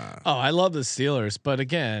 I love the Steelers, but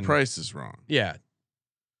again, price is wrong. Yeah,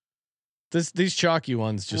 these chalky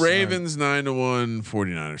ones just Ravens 9-1,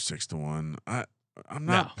 49ers 6-1. I'm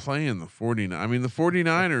not playing the 49. I mean, the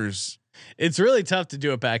 49ers. It's really tough to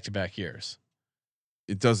do it back-to-back years.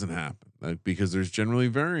 It doesn't happen because there's generally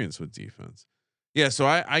variance with defense. Yeah, so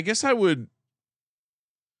I guess I would,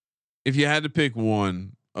 if you had to pick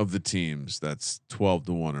one of the teams that's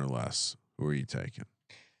 12-1 or less, who are you taking?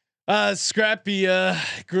 Scrappy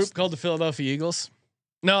group called the Philadelphia Eagles.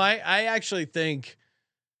 No, I actually think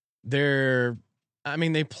they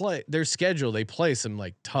play their schedule. They play some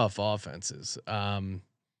like tough offenses.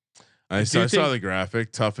 I saw the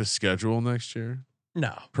graphic. Toughest schedule next year.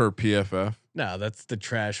 No, per PFF. No, that's the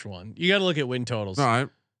trash one. You got to look at win totals. No,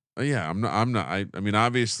 I'm not. I mean,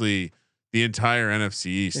 obviously, the entire NFC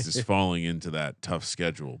East is falling into that tough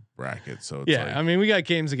schedule bracket. So it's I mean, we got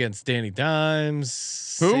games against Danny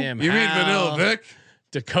Dimes. Who? Sam You Howell, mean Vanilla Vic?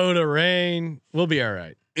 Dakota Rain. We'll be all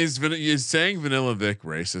right. Is saying Vanilla Vic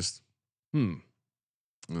racist?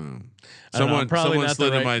 Someone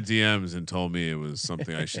slid in my DMs and told me it was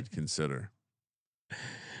something I should consider.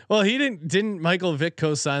 Well, he didn't Michael Vick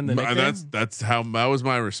co-sign the nickname? That was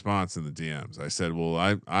my response in the DMs. I said,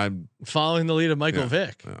 well, I'm following the lead of Michael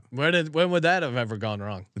Vick. Yeah. When would that have ever gone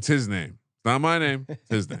wrong? It's his name. It's not my name. It's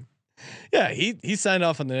his name. Yeah. He signed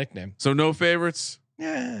off on the nickname. So no favorites.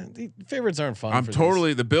 Yeah. The favorites aren't fun.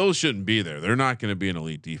 The Bills shouldn't be there. They're not going to be an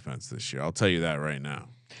elite defense this year. I'll tell you that right now.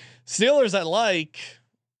 Steelers. I like,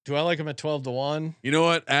 do I like them at 12-1? You know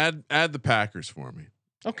what? Add the Packers for me.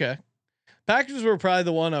 Okay. Packers were probably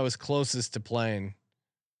the one I was closest to playing.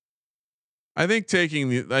 I think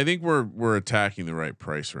we're attacking the right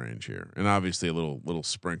price range here, and obviously a little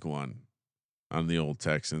sprinkle on the old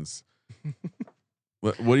Texans.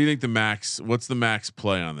 What do you think the max? What's the max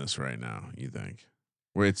play on this right now? You think?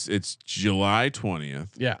 Where it's July 20th.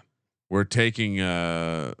 Yeah, we're taking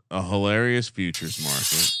a hilarious futures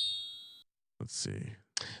market. Let's see.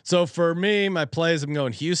 So for me, my plays, I'm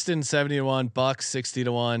going Houston 70-1, Bucks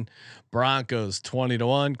 60-1, Broncos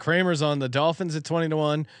 20-1, Kramer's on the Dolphins at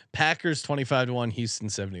 20-1, Packers 25-1, Houston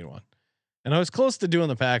 70-1. And I was close to doing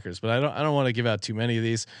the Packers, but I don't want to give out too many of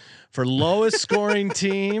these. For lowest scoring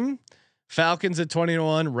team, Falcons at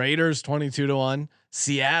 20-1, Raiders 22-1,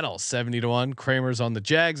 Seattle 70-1, Kramer's on the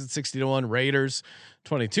Jags at 60-1, Raiders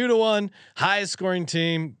 22-1. Highest scoring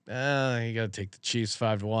team, you got to take the Chiefs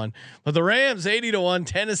 5-1, but the Rams 80-1,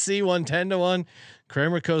 Tennessee 110-1.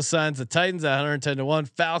 Kramer co-signs the Titans at 110-1,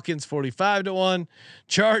 Falcons 45-1,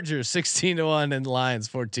 Chargers 16-1, and Lions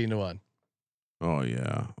 14-1. Oh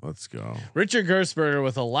yeah, let's go. Richard Gersberger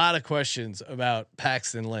with a lot of questions about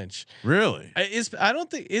Paxton Lynch. Really? Is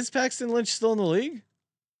Paxton Lynch still in the league?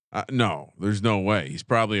 No, there's no way. He's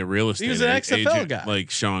probably a real estate. He's an XFL agent, guy, like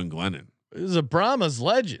Sean Glennon. He was a Brahmas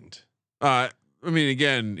legend. I mean,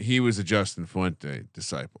 again, he was a Justin Fuente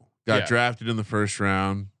disciple. Got drafted in the first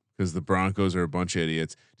round because the Broncos are a bunch of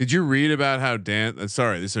idiots. Did you read about how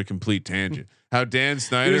sorry, this is a complete tangent. How Dan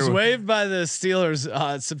Snyder He was waived by the Steelers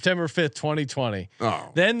September 5th, 2020.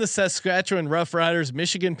 Oh. Then the Saskatchewan Roughriders,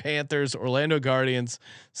 Michigan Panthers, Orlando Guardians,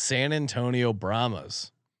 San Antonio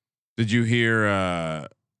Brahmas. Did you hear?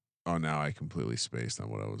 Oh, now I completely spaced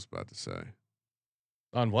on what I was about to say.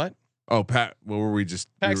 On what? Oh, Pat. What were we just?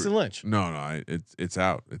 Paxton Lynch. No. It's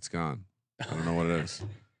out. It's gone. I don't know what it is.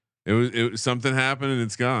 It was something happened and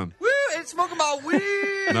it's gone. Woo! It's smoking about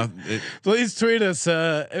weed. Please tweet us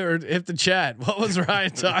or hit the chat. What was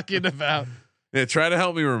Ryan talking about? Yeah, try to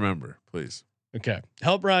help me remember, please. Okay,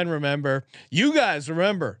 help Ryan remember. You guys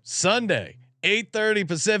remember Sunday, 8:30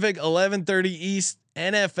 Pacific, 11:30 East.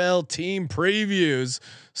 NFL team previews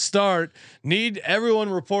start. Need everyone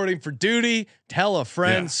reporting for duty. Tell a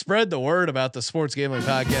friend. Yeah. Spread the word about the Sports Gambling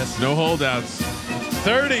Podcast. No holdouts.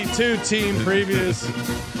 32 team previews.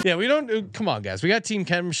 Yeah, we don't. Come on, guys. We got team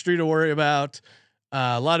chemistry to worry about.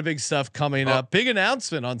 A lot of big stuff coming up. Big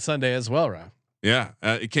announcement on Sunday as well, Ryan. Yeah,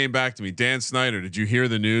 it came back to me. Dan Snyder. Did you hear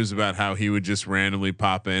the news about how he would just randomly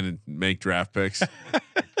pop in and make draft picks?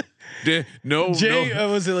 No,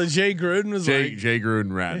 was it like Jay Gruden was Jay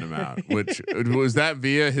Gruden ratting him out. Which was that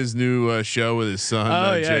via his new show with his son?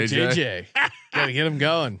 Oh yeah, JJ. Gotta get him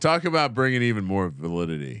going. Talk about bringing even more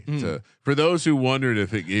validity to for those who wondered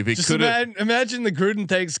if it could imagine the Gruden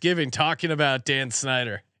Thanksgiving talking about Dan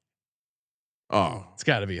Snyder. Oh, it's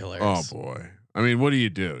got to be hilarious. Oh boy. I mean, what do you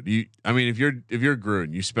do? If you're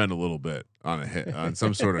Gruden, you spend a little bit on a hit on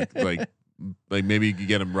some sort of like maybe you could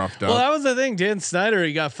get him roughed up. Well, that was the thing. Dan Snyder,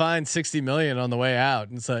 he got fined $60 million on the way out,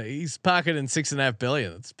 and so he's pocketing $6.5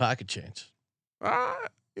 billion. It's pocket change.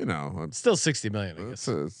 It's still $60 million. I guess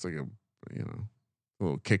it's like a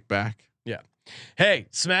little kickback. Yeah. Hey,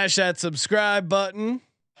 smash that subscribe button.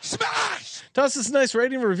 Smash! Toss us a nice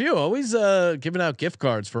rating and review. Always giving out gift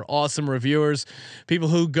cards for awesome reviewers, people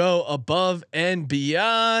who go above and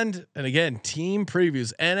beyond. And again, team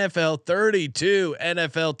previews, NFL 32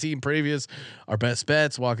 NFL team previews, our best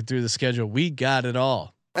bets, walking through the schedule. We got it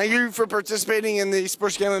all. Thank you for participating in the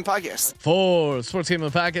Sports Gambling Podcast. For Sports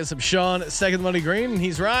Gambling Podcast, I'm Sean, Second Money Green, and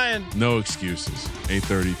he's Ryan. No excuses.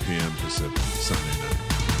 8:30 p.m. Pacific, Sunday night.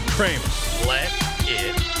 Kramer, let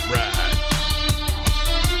it ride.